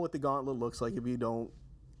 you know what the gauntlet looks like if you don't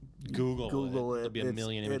Google it. There'll be a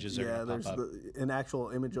million images that are there's pop up. an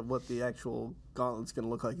actual image of what the actual gauntlet's going to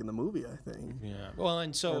look like in the movie, I think. Yeah. Well,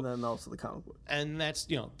 and then also the comic book. And that's,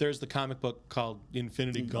 there's the comic book called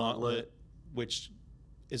Infinity Gauntlet, which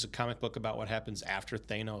is a comic book about what happens after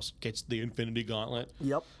Thanos gets the Infinity Gauntlet.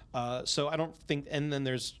 Yep. So I don't think, and then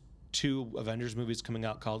there's 2 Avengers movies coming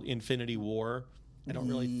out called Infinity War. I don't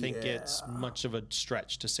really think it's much of a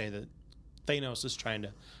stretch to say that Thanos is trying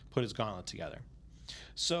to put his gauntlet together.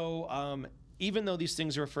 So even though these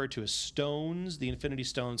things are referred to as stones, the Infinity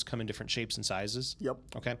Stones come in different shapes and sizes. Yep.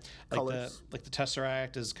 Okay. Colors. Like the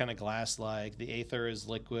Tesseract is kind of glass-like. The Aether is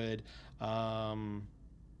liquid.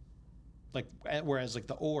 Whereas like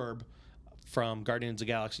the Orb from Guardians of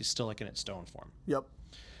the Galaxy is still like in its stone form. Yep.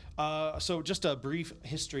 So just a brief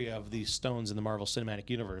history of these stones in the Marvel Cinematic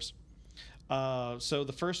Universe. So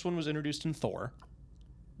the first one was introduced in Thor.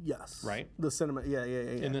 Yes. Right? The cinema. Yeah.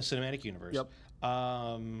 In the cinematic universe. Yep.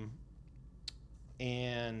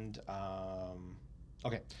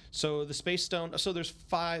 Okay. So the Space Stone. So there's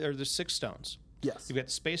 6 stones. Yes. You've got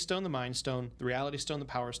the Space Stone, the Mind Stone, the Reality Stone, the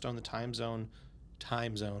Power Stone, the Time Stone,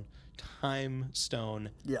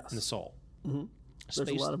 Yes. and the Soul. Mm-hmm. There's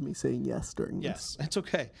a lot of me saying yes during this. Yes, it's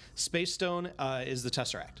okay. Space Stone is the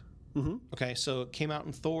Tesseract. Mm-hmm. Okay, so it came out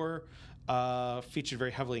in Thor, featured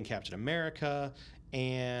very heavily in Captain America,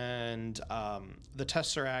 and the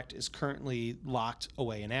Tesseract is currently locked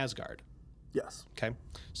away in Asgard. Yes. Okay,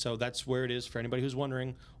 so that's where it is for anybody who's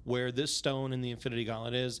wondering where this stone in the Infinity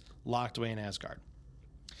Gauntlet is, locked away in Asgard.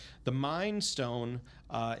 The Mind Stone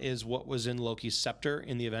is what was in Loki's scepter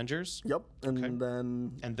in the Avengers. Yep. And Okay.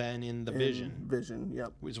 then in the Vision. Vision,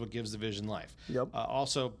 yep. Is what gives the Vision life. Yep.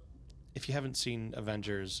 Also, if you haven't seen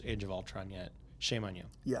Avengers Age of Ultron yet, shame on you.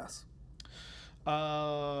 Yes.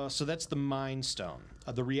 So that's the Mind Stone.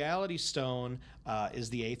 The Reality Stone is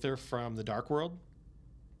the Aether from the Dark World,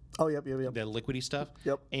 Oh, yep. the liquidy stuff.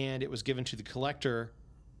 Yep. And it was given to the Collector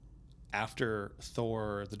after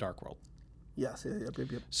Thor: The Dark World. Yes. Yep.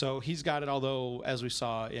 So he's got it, although, as we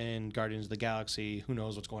saw in Guardians of the Galaxy, who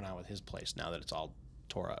knows what's going on with his place now that it's all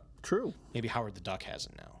tore up. True. Maybe Howard the Duck has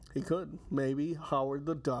it now. He could. Maybe Howard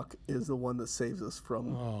the Duck is the one that saves us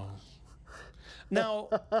from... Oh. Now,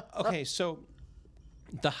 okay, so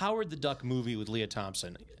the Howard the Duck movie with Leah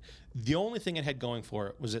Thompson, the only thing it had going for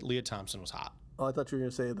it was that Leah Thompson was hot. Oh, I thought you were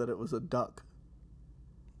going to say that it was a duck.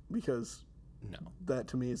 Because No. that,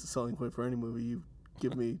 to me, is the selling point for any movie. You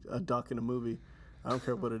give me a duck in a movie, I don't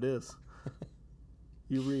care what it is.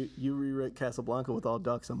 You rewrite Casablanca with all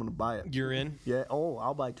ducks, I'm going to buy it. You're in? Yeah. Oh,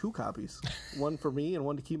 I'll buy 2 copies. One for me and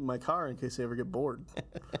one to keep in my car in case I ever get bored.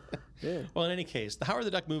 Yeah. Well, in any case, the Howard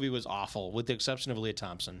the Duck movie was awful, with the exception of Leah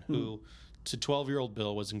Thompson, who, to 12-year-old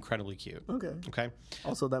Bill, was incredibly cute. Okay. Okay?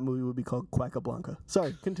 Also, that movie would be called Quackablanca.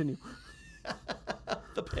 Sorry, continue.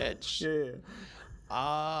 The pitch. Yeah.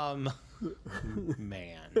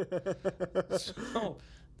 Man. So,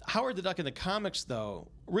 Howard the Duck in the comics, though,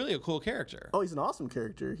 really a cool character. Oh, he's an awesome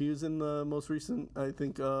character. He was in the most recent, I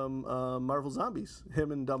think, Marvel Zombies.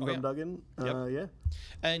 Him and Dum Dum yeah. Dugan. Yep. Yeah.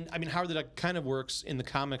 And, I mean, Howard the Duck kind of works in the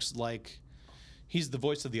comics like he's the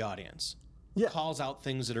voice of the audience. Yeah. Calls out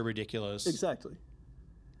things that are ridiculous. Exactly.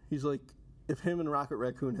 He's like, if him and Rocket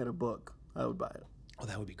Raccoon had a book, I would buy it. Oh,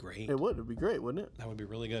 that would be great. It would. It'd be great, wouldn't it? That would be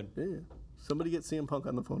really good. Yeah. Somebody get CM Punk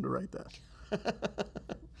on the phone to write that.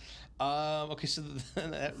 Okay, so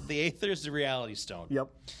the Aether is the Reality Stone. Yep.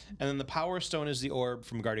 And then the Power Stone is the orb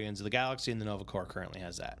from Guardians of the Galaxy, and the Nova Corps currently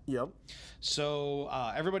has that. Yep. So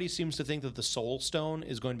everybody seems to think that the Soul Stone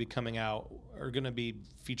is going to be coming out, or going to be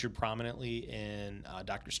featured prominently in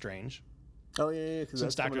Doctor Strange. Oh, yeah.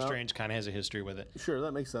 Since Doctor Strange kind of has a history with it. Sure,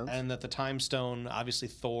 that makes sense. And that the Time Stone, obviously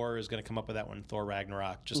Thor is going to come up with that one, Thor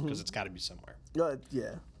Ragnarok, just because it's got to be somewhere.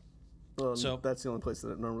 Yeah. Well, So- that's the only place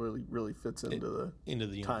that it normally really fits into the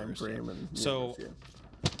time universe, frame. yeah. And So universe,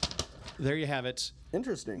 there you have it.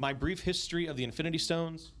 Interesting. My brief history of the Infinity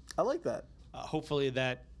Stones. I like that. Hopefully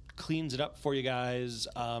that cleans it up for you guys,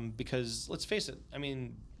 because let's face it, I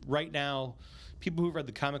mean, right now, people who've read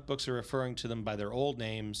the comic books are referring to them by their old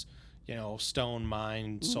names, Stone,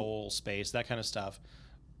 Mind, Soul, Space, that kind of stuff.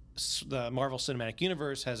 The Marvel Cinematic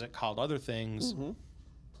Universe has it called other things.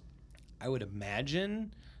 I would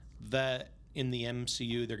imagine that in the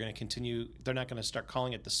MCU, they're going to continue, they're not going to start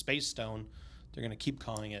calling it the Space Stone, they're going to keep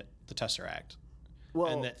calling it the Tesseract.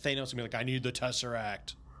 Well, And that Thanos is going to be like, I need the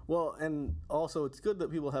Tesseract. Well, and also it's good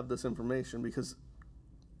that people have this information because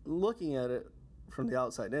looking at it from the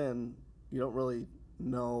outside in, you don't really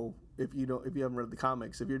know if you haven't read the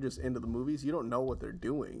comics. If you're just into the movies, you don't know what they're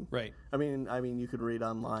doing. Right. I mean, you could read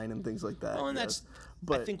online and things like that. Well, and yes.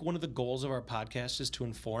 I think one of the goals of our podcast is to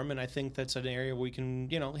inform, and I think that's an area where we can,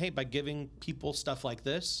 hey, by giving people stuff like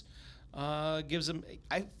this, gives them.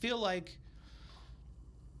 I feel like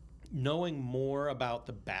knowing more about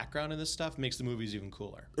the background of this stuff makes the movies even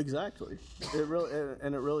cooler. Exactly. It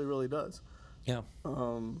really does. Yeah.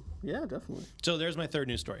 Yeah, definitely. So there's my third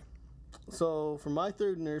news story. So for my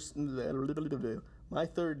third news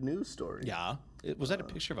story. Yeah. Was that a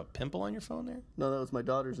picture of a pimple on your phone there? No, that was my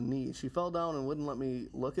daughter's knee. She fell down and wouldn't let me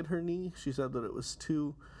look at her knee. She said that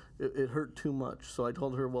it hurt too much. So I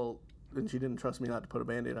told her, and she didn't trust me not to put a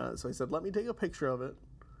Band-Aid on it. So I said, let me take a picture of it.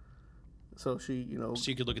 So she, So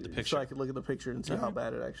you could look at the picture. So I could look at the picture and see how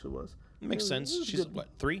bad it actually was. It makes sense. She's good. what,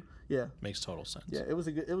 3? Yeah. Makes total sense. Yeah, it was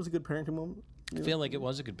a good parenting moment. I feel like it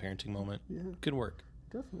was a good parenting moment. Yeah. Good work.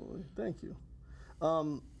 Definitely. Thank you.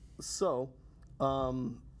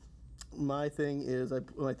 My thing is,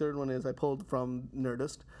 my third one is I pulled from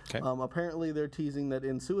Nerdist. Okay. Apparently, they're teasing that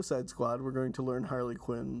in Suicide Squad, we're going to learn Harley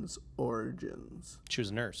Quinn's origins. She was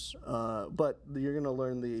a nurse. But you're going to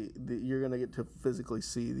learn you're going to get to physically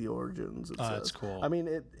see the origins. That's cool. I mean,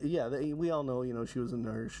 we all know, she was a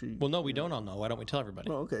nurse. Well, no, we don't all know. Why don't we tell everybody?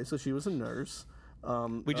 Oh, okay, so she was a nurse.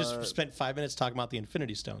 We just spent 5 minutes talking about the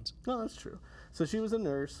Infinity Stones. No, that's true. So she was a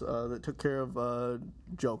nurse that took care of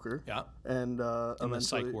Joker. Yeah. And in the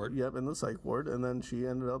psych ward. Yep, in the psych ward. And then she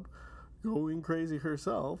ended up going crazy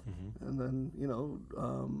herself. And then,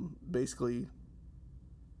 basically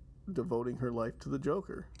devoting her life to the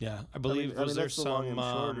Joker. Yeah. I believe, was there that's the long and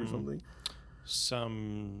short or something?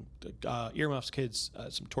 Some earmuffs kids,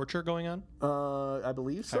 some torture going on? I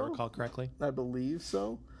believe If so. I recall correctly. I believe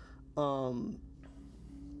so.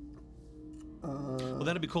 Well,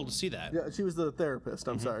 that'd be cool to see that. Yeah, she was the therapist.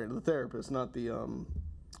 I'm sorry, the therapist, not the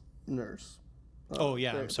nurse. Oh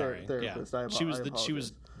yeah, I'm sorry. Therapist. Yeah. She was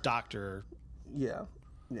apologize. doctor. Yeah.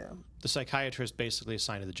 The psychiatrist basically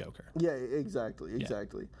assigned to the Joker. Yeah, exactly.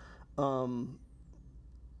 So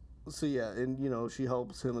yeah, and she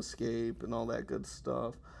helps him escape and all that good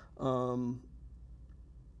stuff.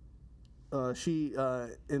 She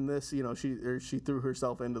in this, she threw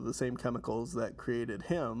herself into the same chemicals that created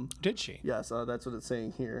him. Did she? Yes, that's what it's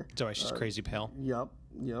saying here. That's why she's crazy pale. Yep.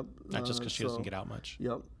 Not just because she doesn't get out much.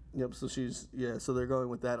 Yep. So so they're going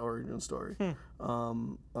with that origin story,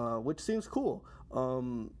 which seems cool.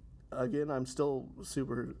 Again, I'm still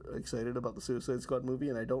super excited about the Suicide Squad movie,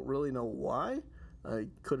 and I don't really know why. I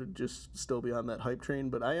could just still be on that hype train,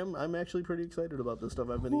 but I'm actually pretty excited about this stuff.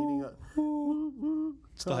 I've been eating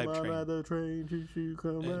It's the hype train. Ride the train, you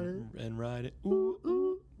come ride and ride it. Ooh,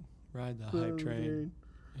 ooh. Ride the hype train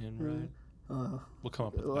and ride. We'll come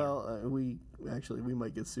up with that. Well, we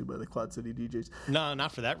might get sued by the Quad City DJs. No,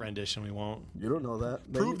 not for that rendition. We won't. You don't know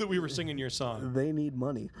that. Prove that we were singing your song. They need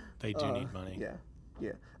money. They do need money.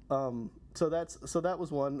 Yeah. So that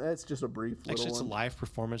was one. That's just a brief little Actually, it's a one. live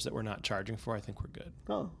performance that we're not charging for. I think we're good.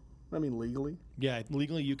 Oh, I mean legally. Yeah,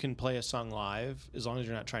 legally you can play a song live as long as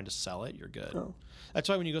you're not trying to sell it. You're good. Oh. That's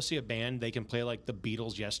why when you go see a band, they can play like the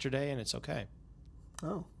Beatles Yesterday, and it's okay.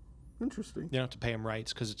 Oh, interesting. You don't have to pay them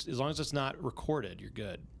rights because as long as it's not recorded, you're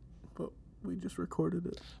good. But we just recorded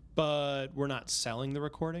it. But we're not selling the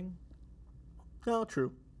recording, Oh,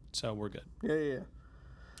 true. so we're good. Yeah.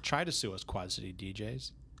 Try to sue us, Quad City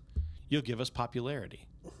DJs. You'll give us popularity.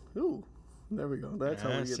 Ooh, there we go. That's how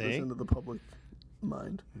we get this See? into the public.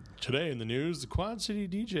 mind. Today in the news, the Quad City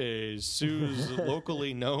DJs sues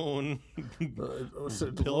locally known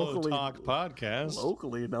Pillow Talk podcast.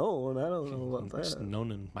 Locally known? I don't know about It's that.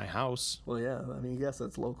 known in my house. Well, yeah, I mean, I guess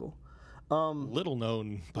that's local. Little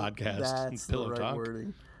known podcast. That's Pillow the right Talk.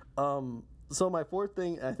 wording. So my fourth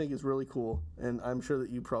thing I think is really cool, and I'm sure that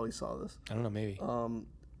you probably saw this. I don't know, maybe.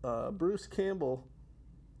 Bruce Campbell,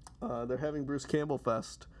 they're having Bruce Campbell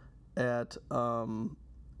Fest at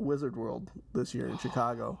Wizard World this year in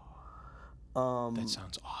Chicago. That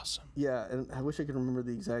sounds awesome. Yeah, and I wish I could remember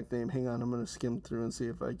the exact name. Hang on, I'm going to skim through and see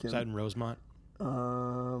if I can. Is that in Rosemont?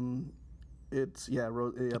 It's the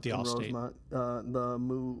Allstate. Rosemont,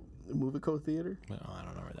 the Movico Theater. Oh, I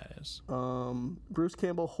don't know where that is. Bruce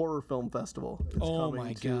Campbell Horror Film Festival. It's Oh coming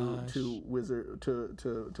my to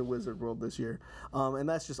gosh. Wizard World this year, and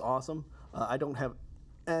that's just awesome. I don't have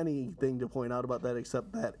anything to point out about that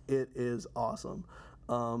except that it is awesome.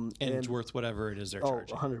 And it's worth whatever it is they're Oh,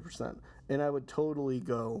 charging. 100%. And I would totally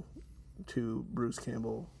go to Bruce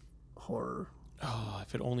Campbell Horror. Oh,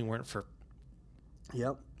 if it only weren't for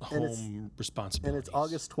Yep. And it's, home responsibilities. and it's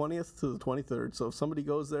August 20th to the 23rd. So if somebody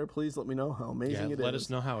goes there, please let me know how amazing Yeah, it is. let us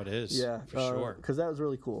know how it is. Yeah, for sure. Because that was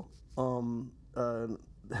really cool.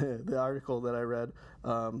 The article that I read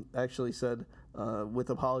actually said, with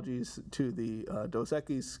apologies to the Dos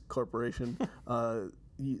Equis Corporation,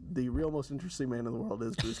 the real most interesting man in the world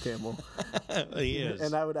is Bruce Campbell. He is.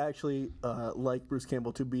 And I would actually like Bruce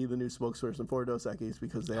Campbell to be the new spokesperson for Dos Equis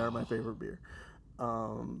because they are my favorite beer.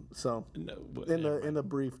 So No, in the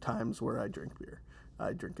brief times where I drink beer,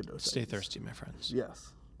 I drink a Dos Equis. stay thirsty, my friends.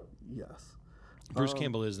 Yes. Bruce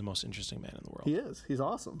Campbell is the most interesting man in the world. He is. He's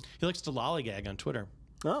awesome. He likes to lollygag on Twitter.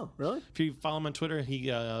 Oh, really? If you follow him on Twitter,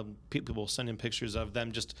 he people will send him pictures of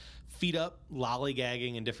them just feet up,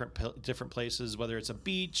 lollygagging in different places, whether it's a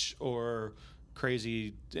beach or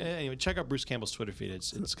crazy. Anyway, check out Bruce Campbell's Twitter feed.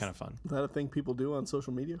 It's kind of fun. Is that a thing people do on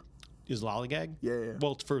social media? Is lollygag? Yeah.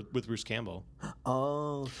 Well, it's with Bruce Campbell.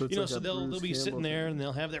 Oh, so it's You know, like so a they'll Bruce be sitting Campbell there thing. and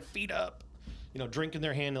they'll have their feet up, drink in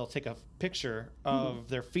their hand. They'll take a picture of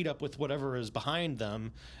their feet up with whatever is behind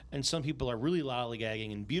them. And some people are really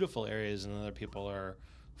lollygagging in beautiful areas, and other people are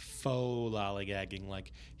faux lollygagging.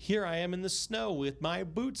 Like, here I am in the snow with my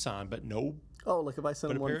boots on, but no, Oh, like if I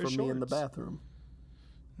send But a one pair for of me in the shorts. bathroom.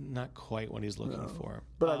 not quite what he's looking for.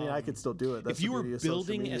 But I mean, I could still do it. That's If you the were beauty of social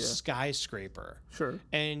building media. a skyscraper, Sure.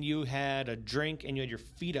 and you had a drink and you had your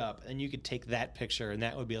feet up, and you could take that picture, and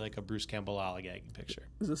that would be like a Bruce Campbell lollygagging picture.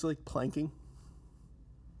 Is this like planking?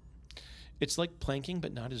 It's like planking,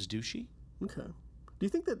 but not as douchey. Okay. Do you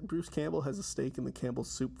think that Bruce Campbell has a stake in the Campbell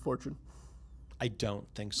soup fortune? I don't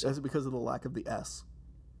think so. Is it because of the lack of the S?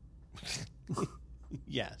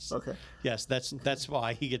 Yes. Okay. Yes, that's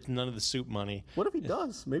why he gets none of the soup money. What if he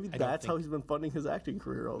does? Maybe don't that's how think- he's been funding his acting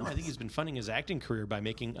career all I this. think he's been funding his acting career by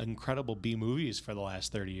making incredible B movies for the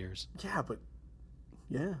last 30 years. Yeah, but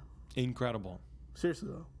yeah. Incredible. Seriously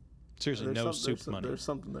though. Seriously, no soup money. There's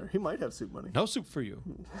something there. He might have soup money. No soup for you.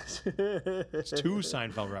 It's 2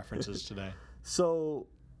 Seinfeld references today. So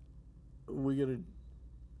we gotta.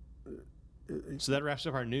 So that wraps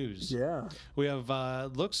up our news. Yeah. We have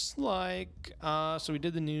looks like so we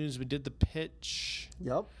did the news, we did the pitch.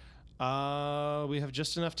 Yep. We have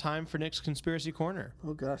just enough time for Nick's Conspiracy Corner.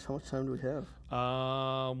 Oh gosh, how much time do we have?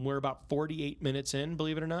 We're about 48 minutes in,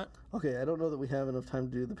 believe it or not. Okay, I don't know that we have enough time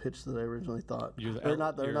to do the pitch that I originally thought. Or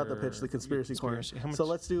not the pitch, the conspiracy corner. conspiracy. How much- So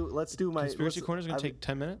let's do my Conspiracy Corner is going to I've- take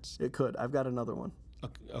 10 minutes. It could. I've got another one.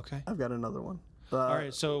 Okay. I've got another one. All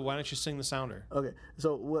right. So why don't you sing the sounder? Okay.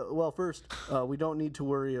 So well, first, we don't need to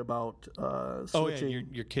worry about Oh yeah, switching.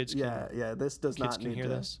 your kids. Can, Yeah. This does kids not can need hear to.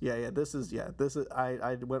 this? Yeah. This is.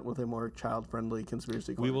 I went with a more child-friendly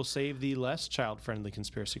conspiracy corner. We will save the less child-friendly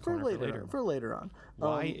Conspiracy Corner for later. For later on.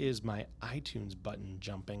 Why is my iTunes button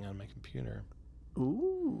jumping on my computer?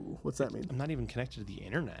 Ooh, what's that mean? I'm not even connected to the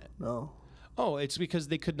internet. No. Oh, it's because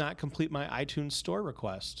they could not complete my iTunes store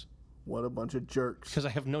request. What a bunch of jerks. Because I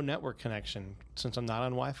have no network connection since I'm not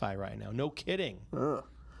on Wi-Fi right now. No kidding. Ugh.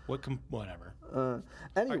 Whatever. Anyway.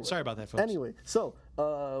 All right, sorry about that, folks. Anyway, so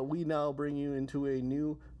we now bring you into a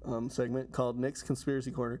new segment called Nick's Conspiracy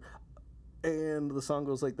Corner, and the song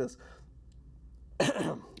goes like this: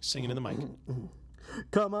 Singing in the mic.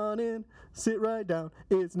 "Come on in, sit right down.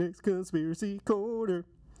 It's Nick's Conspiracy Corner."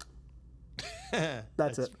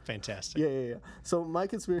 That's it. Fantastic. Yeah. So my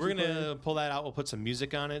conspiracy. We're corner, gonna pull that out. We'll put some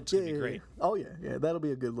music on it. It's gonna be great. Oh yeah. That'll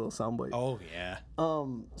be a good little soundbite. Oh yeah.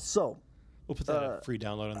 So We'll put that a free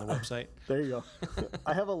download on the website. there you go.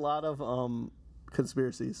 I have a lot of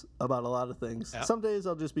conspiracies about a lot of things. Yeah. Some days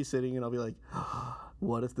I'll just be sitting and I'll be like,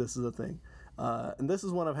 what if this is a thing? And this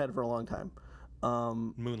is one I've had for a long time.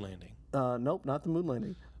 Moon landing. Nope, not the moon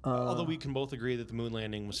landing. Although we can both agree that the moon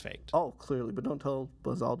landing was faked. Oh, clearly, but don't tell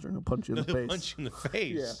Buzz Aldrin to punch you in the face. Punch you in the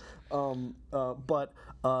face.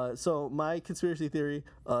 Yeah. So my conspiracy theory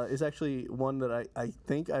is actually one that I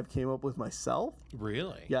think I've came up with myself.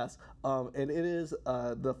 Really? Yes. And it is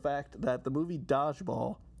the fact that the movie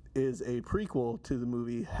Dodgeball is a prequel to the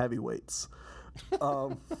movie Heavyweights.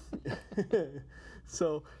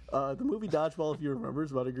 So the movie Dodgeball, if you remember,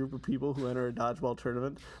 is about a group of people who enter a dodgeball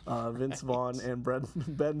tournament. Vince Vaughn and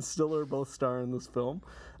Ben Stiller both star in this film,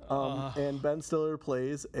 and Ben Stiller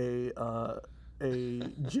plays a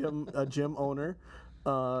gym owner,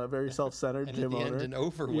 very self-centered gym owner, and an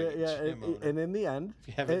overweight gym owner. And in the end, If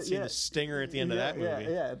you haven't seen the stinger at the end of that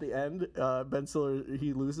movie, at the end, Ben Stiller,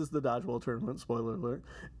 he loses the dodgeball tournament. Spoiler alert,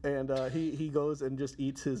 and he goes and just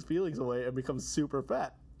eats his feelings away and becomes super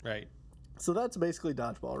fat. right? So that's basically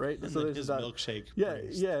Dodgeball, right? And so then there's his a milkshake. Yeah,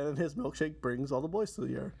 brings- yeah, and his milkshake brings all the boys to the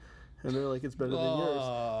yard, and they're like, it's better than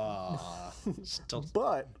yours. Still,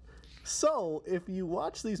 But so if you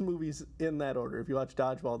watch these movies in that order, if you watch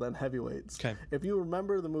Dodgeball, then Heavyweights. Okay. If you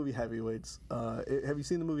remember the movie Heavyweights, have you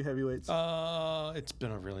seen the movie Heavyweights? it's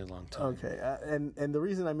been a really long time. Okay, and the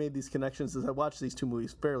reason I made these connections is I watched these two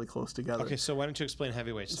movies fairly close together. Okay, so why don't you explain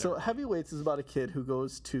Heavyweights? So Heavyweights is about a kid who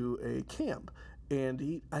goes to a camp,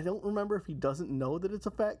 and I don't remember if he doesn't know that it's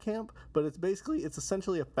a fat camp, but it's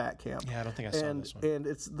essentially a fat camp. Yeah, I don't think I saw this one. And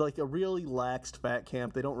it's like a really laxed fat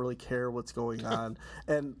camp. They don't really care what's going on,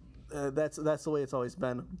 and that's the way it's always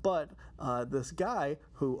been. But this guy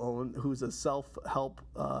who's a self-help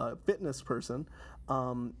fitness person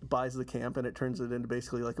buys the camp, and it turns it into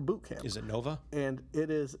basically like a boot camp. Is it Nova? And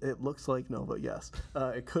it looks like Nova, yes.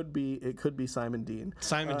 It could be Simon Dean.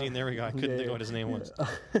 Simon Dean, there we go. I couldn't think of what his name was.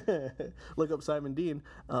 Look up Simon Dean.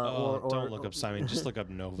 Don't look up Simon. Just look up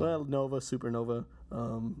Nova. Well, Nova, Supernova,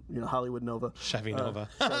 Hollywood Nova. Chevy Nova.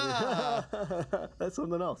 That's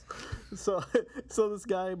something else. So this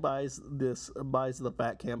guy buys the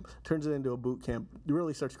fat camp, turns it into a boot camp,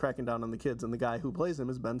 really starts cracking down on the kids, and the guy who plays him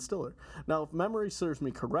is Ben Stiller. Now, if memory serves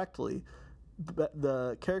me correctly,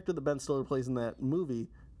 the character that Ben Stiller plays in that movie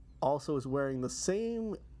also is wearing the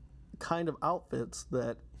same kind of outfits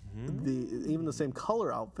that even the same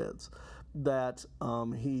color outfits that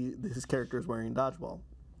his character is wearing in Dodgeball.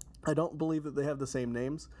 I don't believe that they have the same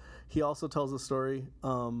names. He also tells a story.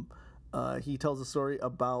 He tells a story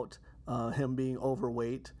about him being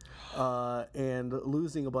overweight and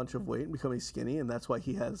losing a bunch of weight and becoming skinny, and that's why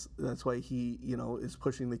he is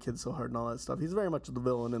pushing the kids so hard and all that stuff. He's very much the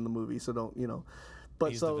villain in the movie, so don't.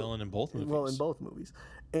 But He's the villain in both movies. Well, in both movies,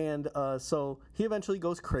 and so he eventually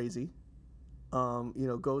goes crazy.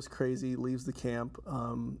 Goes crazy, leaves the camp.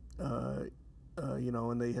 And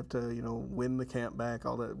they have to, win the camp back,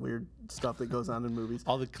 all that weird stuff that goes on in movies.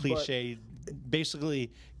 All the cliche,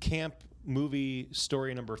 basically camp movie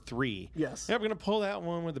story number 3. Yes. Yeah, we're going to pull that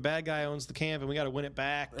one where the bad guy owns the camp and we got to win it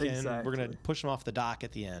back. And we're going to push him off the dock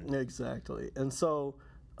at the end. Exactly. And so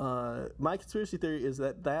my conspiracy theory is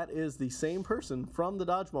that is the same person from the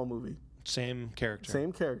Dodgeball movie. Same character.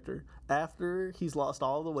 Same character. After he's lost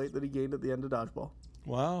all the weight that he gained at the end of Dodgeball.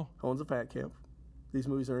 Wow. Owns a fat camp. These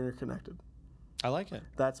movies are interconnected. I like it.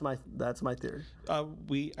 That's my theory.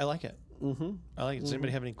 I like it. Mm-hmm. I like it. Does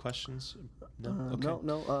anybody have any questions? No. Okay.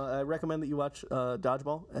 No. I recommend that you watch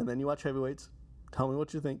Dodgeball and then you watch Heavyweights. Tell me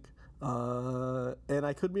what you think. And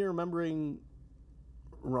I could be remembering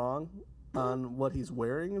wrong on what he's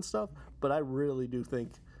wearing and stuff, but I really do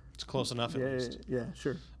think it's close enough at least. Yeah,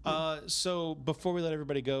 sure. So before we let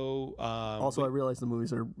everybody go, also I realize the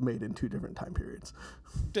movies are made in 2 different time periods.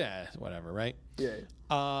 Yeah, whatever, right?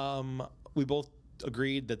 Yeah. We both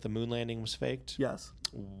agreed that the moon landing was faked. Yes.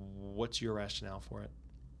 What's your rationale for it?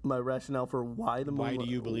 My rationale for why the moon. Why do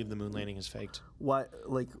you believe the moon landing is faked? Why,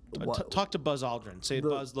 talk to Buzz Aldrin. Say,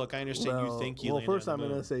 Buzz, look, I understand you think you landed first on the I'm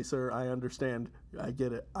moon. going to say, sir, I understand. I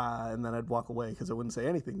get it. And then I'd walk away because I wouldn't say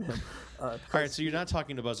anything to him. All right, so you're not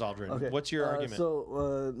talking to Buzz Aldrin. Okay. What's your argument?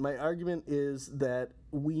 So my argument is that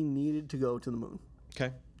we needed to go to the moon.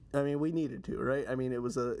 Okay. I mean, we needed to, right? I mean, it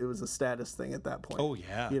was a status thing at that point. Oh,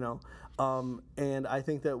 yeah. And I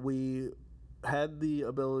think that we had the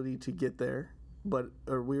ability to get there,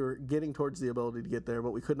 or we were getting towards the ability to get there,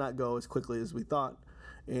 but we could not go as quickly as we thought.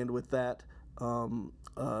 And with that,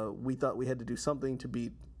 we thought we had to do something to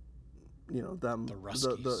beat, them. The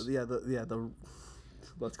Ruskies.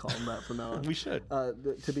 Let's call them that from now on. We should.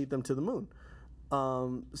 To beat them to the moon.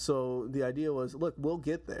 So the idea was, look, we'll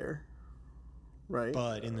get there. Right.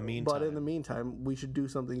 But in the meantime. we should do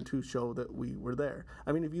something to show that we were there.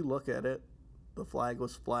 I mean, if you look at it, the flag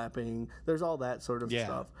was flapping. There's all that sort of Yeah.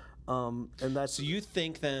 stuff. And that's So you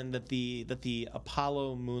think then that the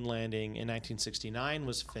Apollo moon landing in 1969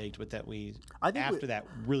 was faked, but that I think after that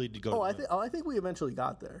really did go to the moon? I think we eventually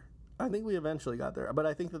got there. But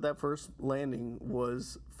I think that first landing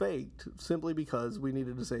was faked simply because we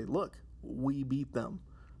needed to say, look, we beat them.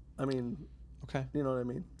 I mean, Okay. you know what I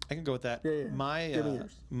mean? I can go with that. Yeah, yeah. Give me My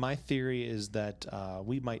yours. my theory is that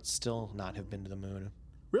we might still not have been to the moon.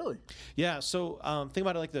 Really? Yeah. So think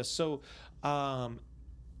about it like this. So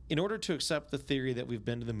in order to accept the theory that we've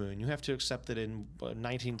been to the moon, you have to accept that in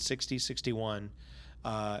 1960, 61,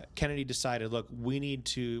 Kennedy decided, look, we're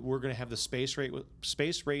going to have the space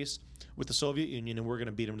race with the Soviet Union, and we're going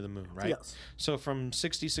to beat them to the moon, right? Yes. So from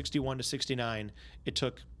 61 to 69, it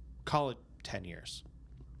took, call it 10 years.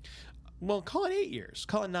 Well, call it 8 years,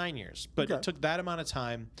 call it 9 years. But Okay. it took that amount of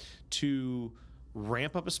time to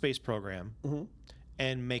ramp up a space program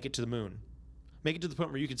and make it to the moon. Make it to the point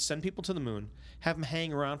where you could send people to the moon, have them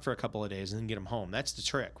hang around for a couple of days, and then get them home. That's the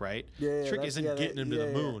trick, right? Yeah, the trick that's- isn't yeah, getting them to yeah,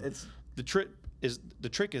 the yeah. moon. It's- The trick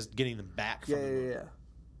is getting them back from Yeah, the yeah, moon. yeah.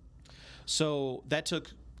 So that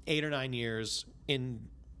took 8 or 9 years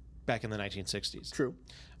back in the 1960s. True.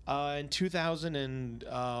 In 2000 and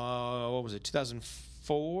what was it?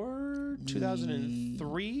 2004,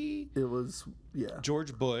 2003. It was, yeah.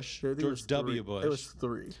 George Bush, I think it was George W. 3. Bush, It was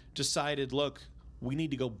 3. decided, look, we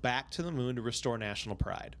need to go back to the moon to restore national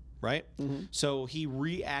pride, right? So he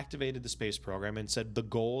reactivated the space program and said the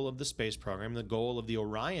goal of the space program, the goal of the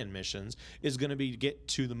Orion missions, is going to be to get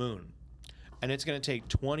to the moon. And it's going to take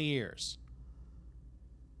 20 years.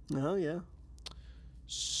 Oh, yeah.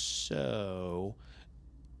 So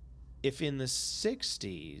if in the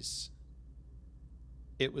 60s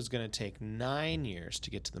it was going to take 9 years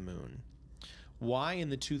to get to the moon, why in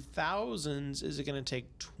the 2000s is it going to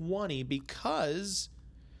take 20? Because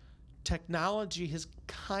technology has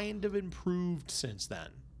kind of improved since then.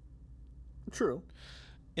 True.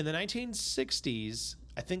 In the 1960s,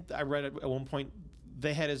 I think I read at one point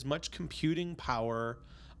they had as much computing power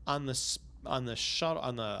on the shuttle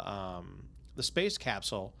on the space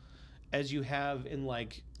capsule as you have in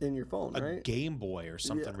like In your phone, a right? Game Boy or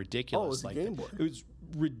something Yeah. ridiculous. Oh, it was a like Game that. Boy. It was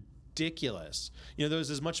ridiculous. You know, there was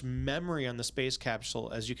as much memory on the space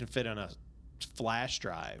capsule as you can fit on a flash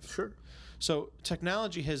drive. Sure. So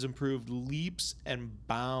technology has improved leaps and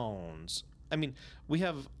bounds. I mean, we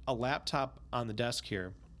have a laptop on the desk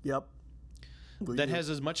here Yep. that has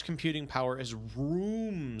as much computing power as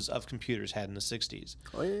rooms of computers had in the 60s.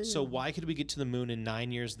 Oh, yeah, yeah, So yeah. why could we get to the moon in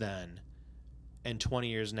 9 years then and 20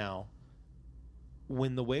 years now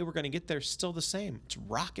when the way we're going to get there is still the same? It's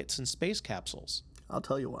rockets and space capsules. I'll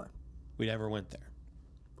tell you why. We never went there.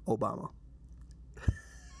 Obama.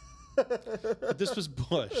 But this was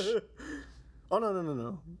Bush. Oh,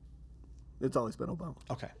 no. It's always been Obama.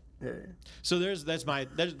 Okay. Yeah, yeah. So that's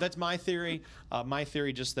my theory. My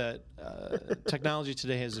theory, just that technology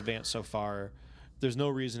today has advanced so far. There's no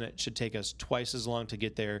reason it should take us twice as long to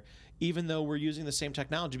get there, even though we're using the same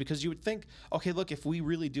technology. Because you would think, okay, look, if we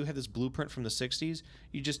really do have this blueprint from the 60s,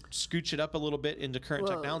 you just scooch it up a little bit into current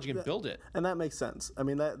Well, technology and build it. And that makes sense. I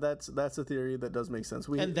mean, that's a theory that does make sense.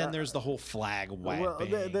 And then there's the whole flag wag. well,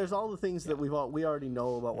 there's all the things that we already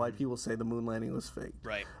know about why people say the moon landing was fake.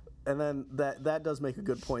 Right. And then that does make a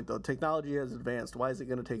good point, though. Technology has advanced. Why is it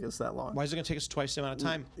going to take us that long? Why is it going to take us twice the amount of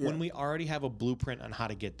time when we already have a blueprint on how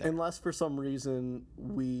to get there? Unless for some reason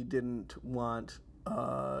we didn't want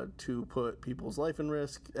to put people's life at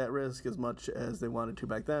risk as much as they wanted to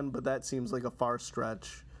back then. But that seems like a far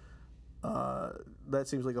stretch. To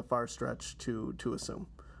assume.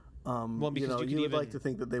 Well, because you could would even, like to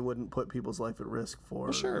think that they wouldn't put people's life at risk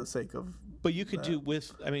for sure. the sake of. but you could do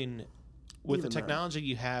with the Even that. technology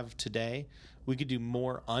you have today, we could do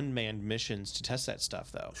more unmanned missions to test that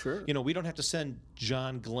stuff, though. Sure. You know, we don't have to send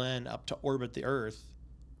John Glenn up to orbit the Earth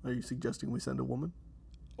Are you suggesting we send a woman?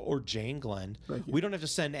 or Jane Glenn. Thank you. We don't have to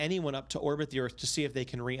send anyone up to orbit the Earth to see if they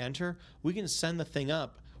can re-enter. We can send the thing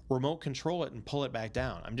up, remote control it, and pull it back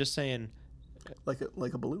down. I'm just saying, Like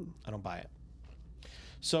a balloon. I don't buy it.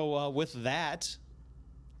 So with that,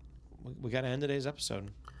 we got to end today's episode.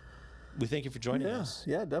 We thank you for joining us.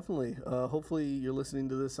 Yeah, definitely. Hopefully you're listening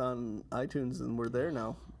to this on iTunes and we're there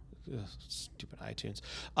now. Ugh, stupid iTunes.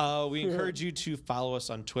 We encourage you to follow us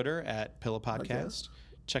on Twitter at Pillow Podcast.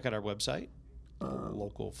 Check out our website,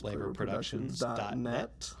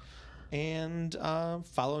 localflavorproductions.net. And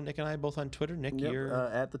follow Nick and I both on Twitter. Nick, Yep, you're...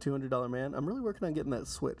 at the $200 man. I'm really working on getting that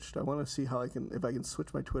switched. I want to see how if I can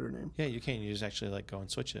switch my Twitter name. Yeah, you can. You just actually go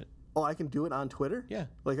and switch it. Oh, I can do it on Twitter? Yeah.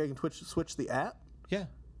 Like I can switch the app? Yeah.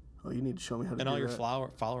 Oh, you need to show me how to And do all your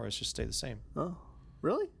that. followers just stay the same. Oh,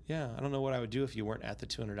 Really? Yeah, I don't know what I would do if you weren't at the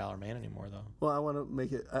 $200 man anymore, though. Well, I want to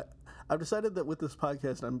make it. I've decided that with this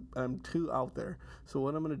podcast, I'm too out there. So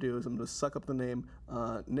what I'm going to do is I'm going to suck up the name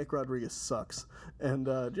Nick Rodriguez Sucks, and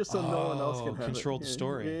just so no one else can have controlled it.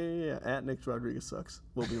 story. Yeah. At Nick Rodriguez Sucks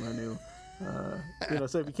will be my new.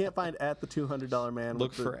 So if you can't find at the $200 man,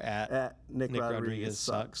 Look for at Nick Rodriguez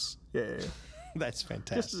Sucks. Yeah. That's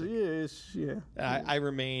fantastic. Yeah. I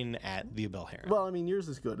remain at the Abel Heron. Well, I mean, yours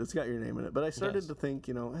is good. It's got your name in it. But I started to think,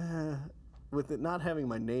 with it not having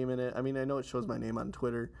my name in it, I mean, I know it shows my name on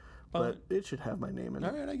Twitter, but it should have my name in it.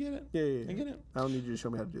 All right, I get it. Yeah. I get it. I don't need you to show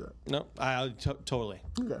me how to do that. No, totally.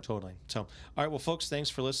 Okay. Totally. So, all right, well, folks, thanks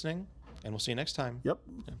for listening, and we'll see you next time. Yep.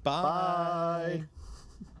 Bye.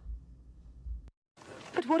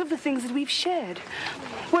 But what of the things that we've shared?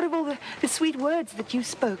 What of all the sweet words that you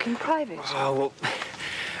spoke in private? Oh,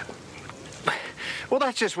 well,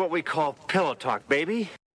 that's just what we call pillow talk, baby.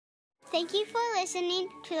 Thank you for listening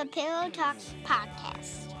to the Pillow Talk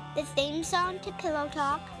podcast. The theme song to Pillow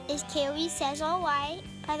Talk is Carrie Says All Right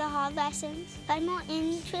by the Hard Lessons. Find more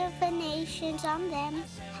information on them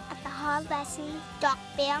at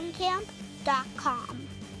thehardlessons.bandcamp.com.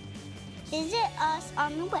 Visit us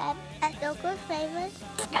on the web at localflavors.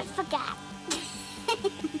 I forgot.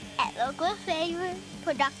 at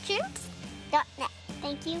localflavorproductions.net.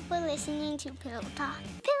 Thank you for listening to Pillow Talk.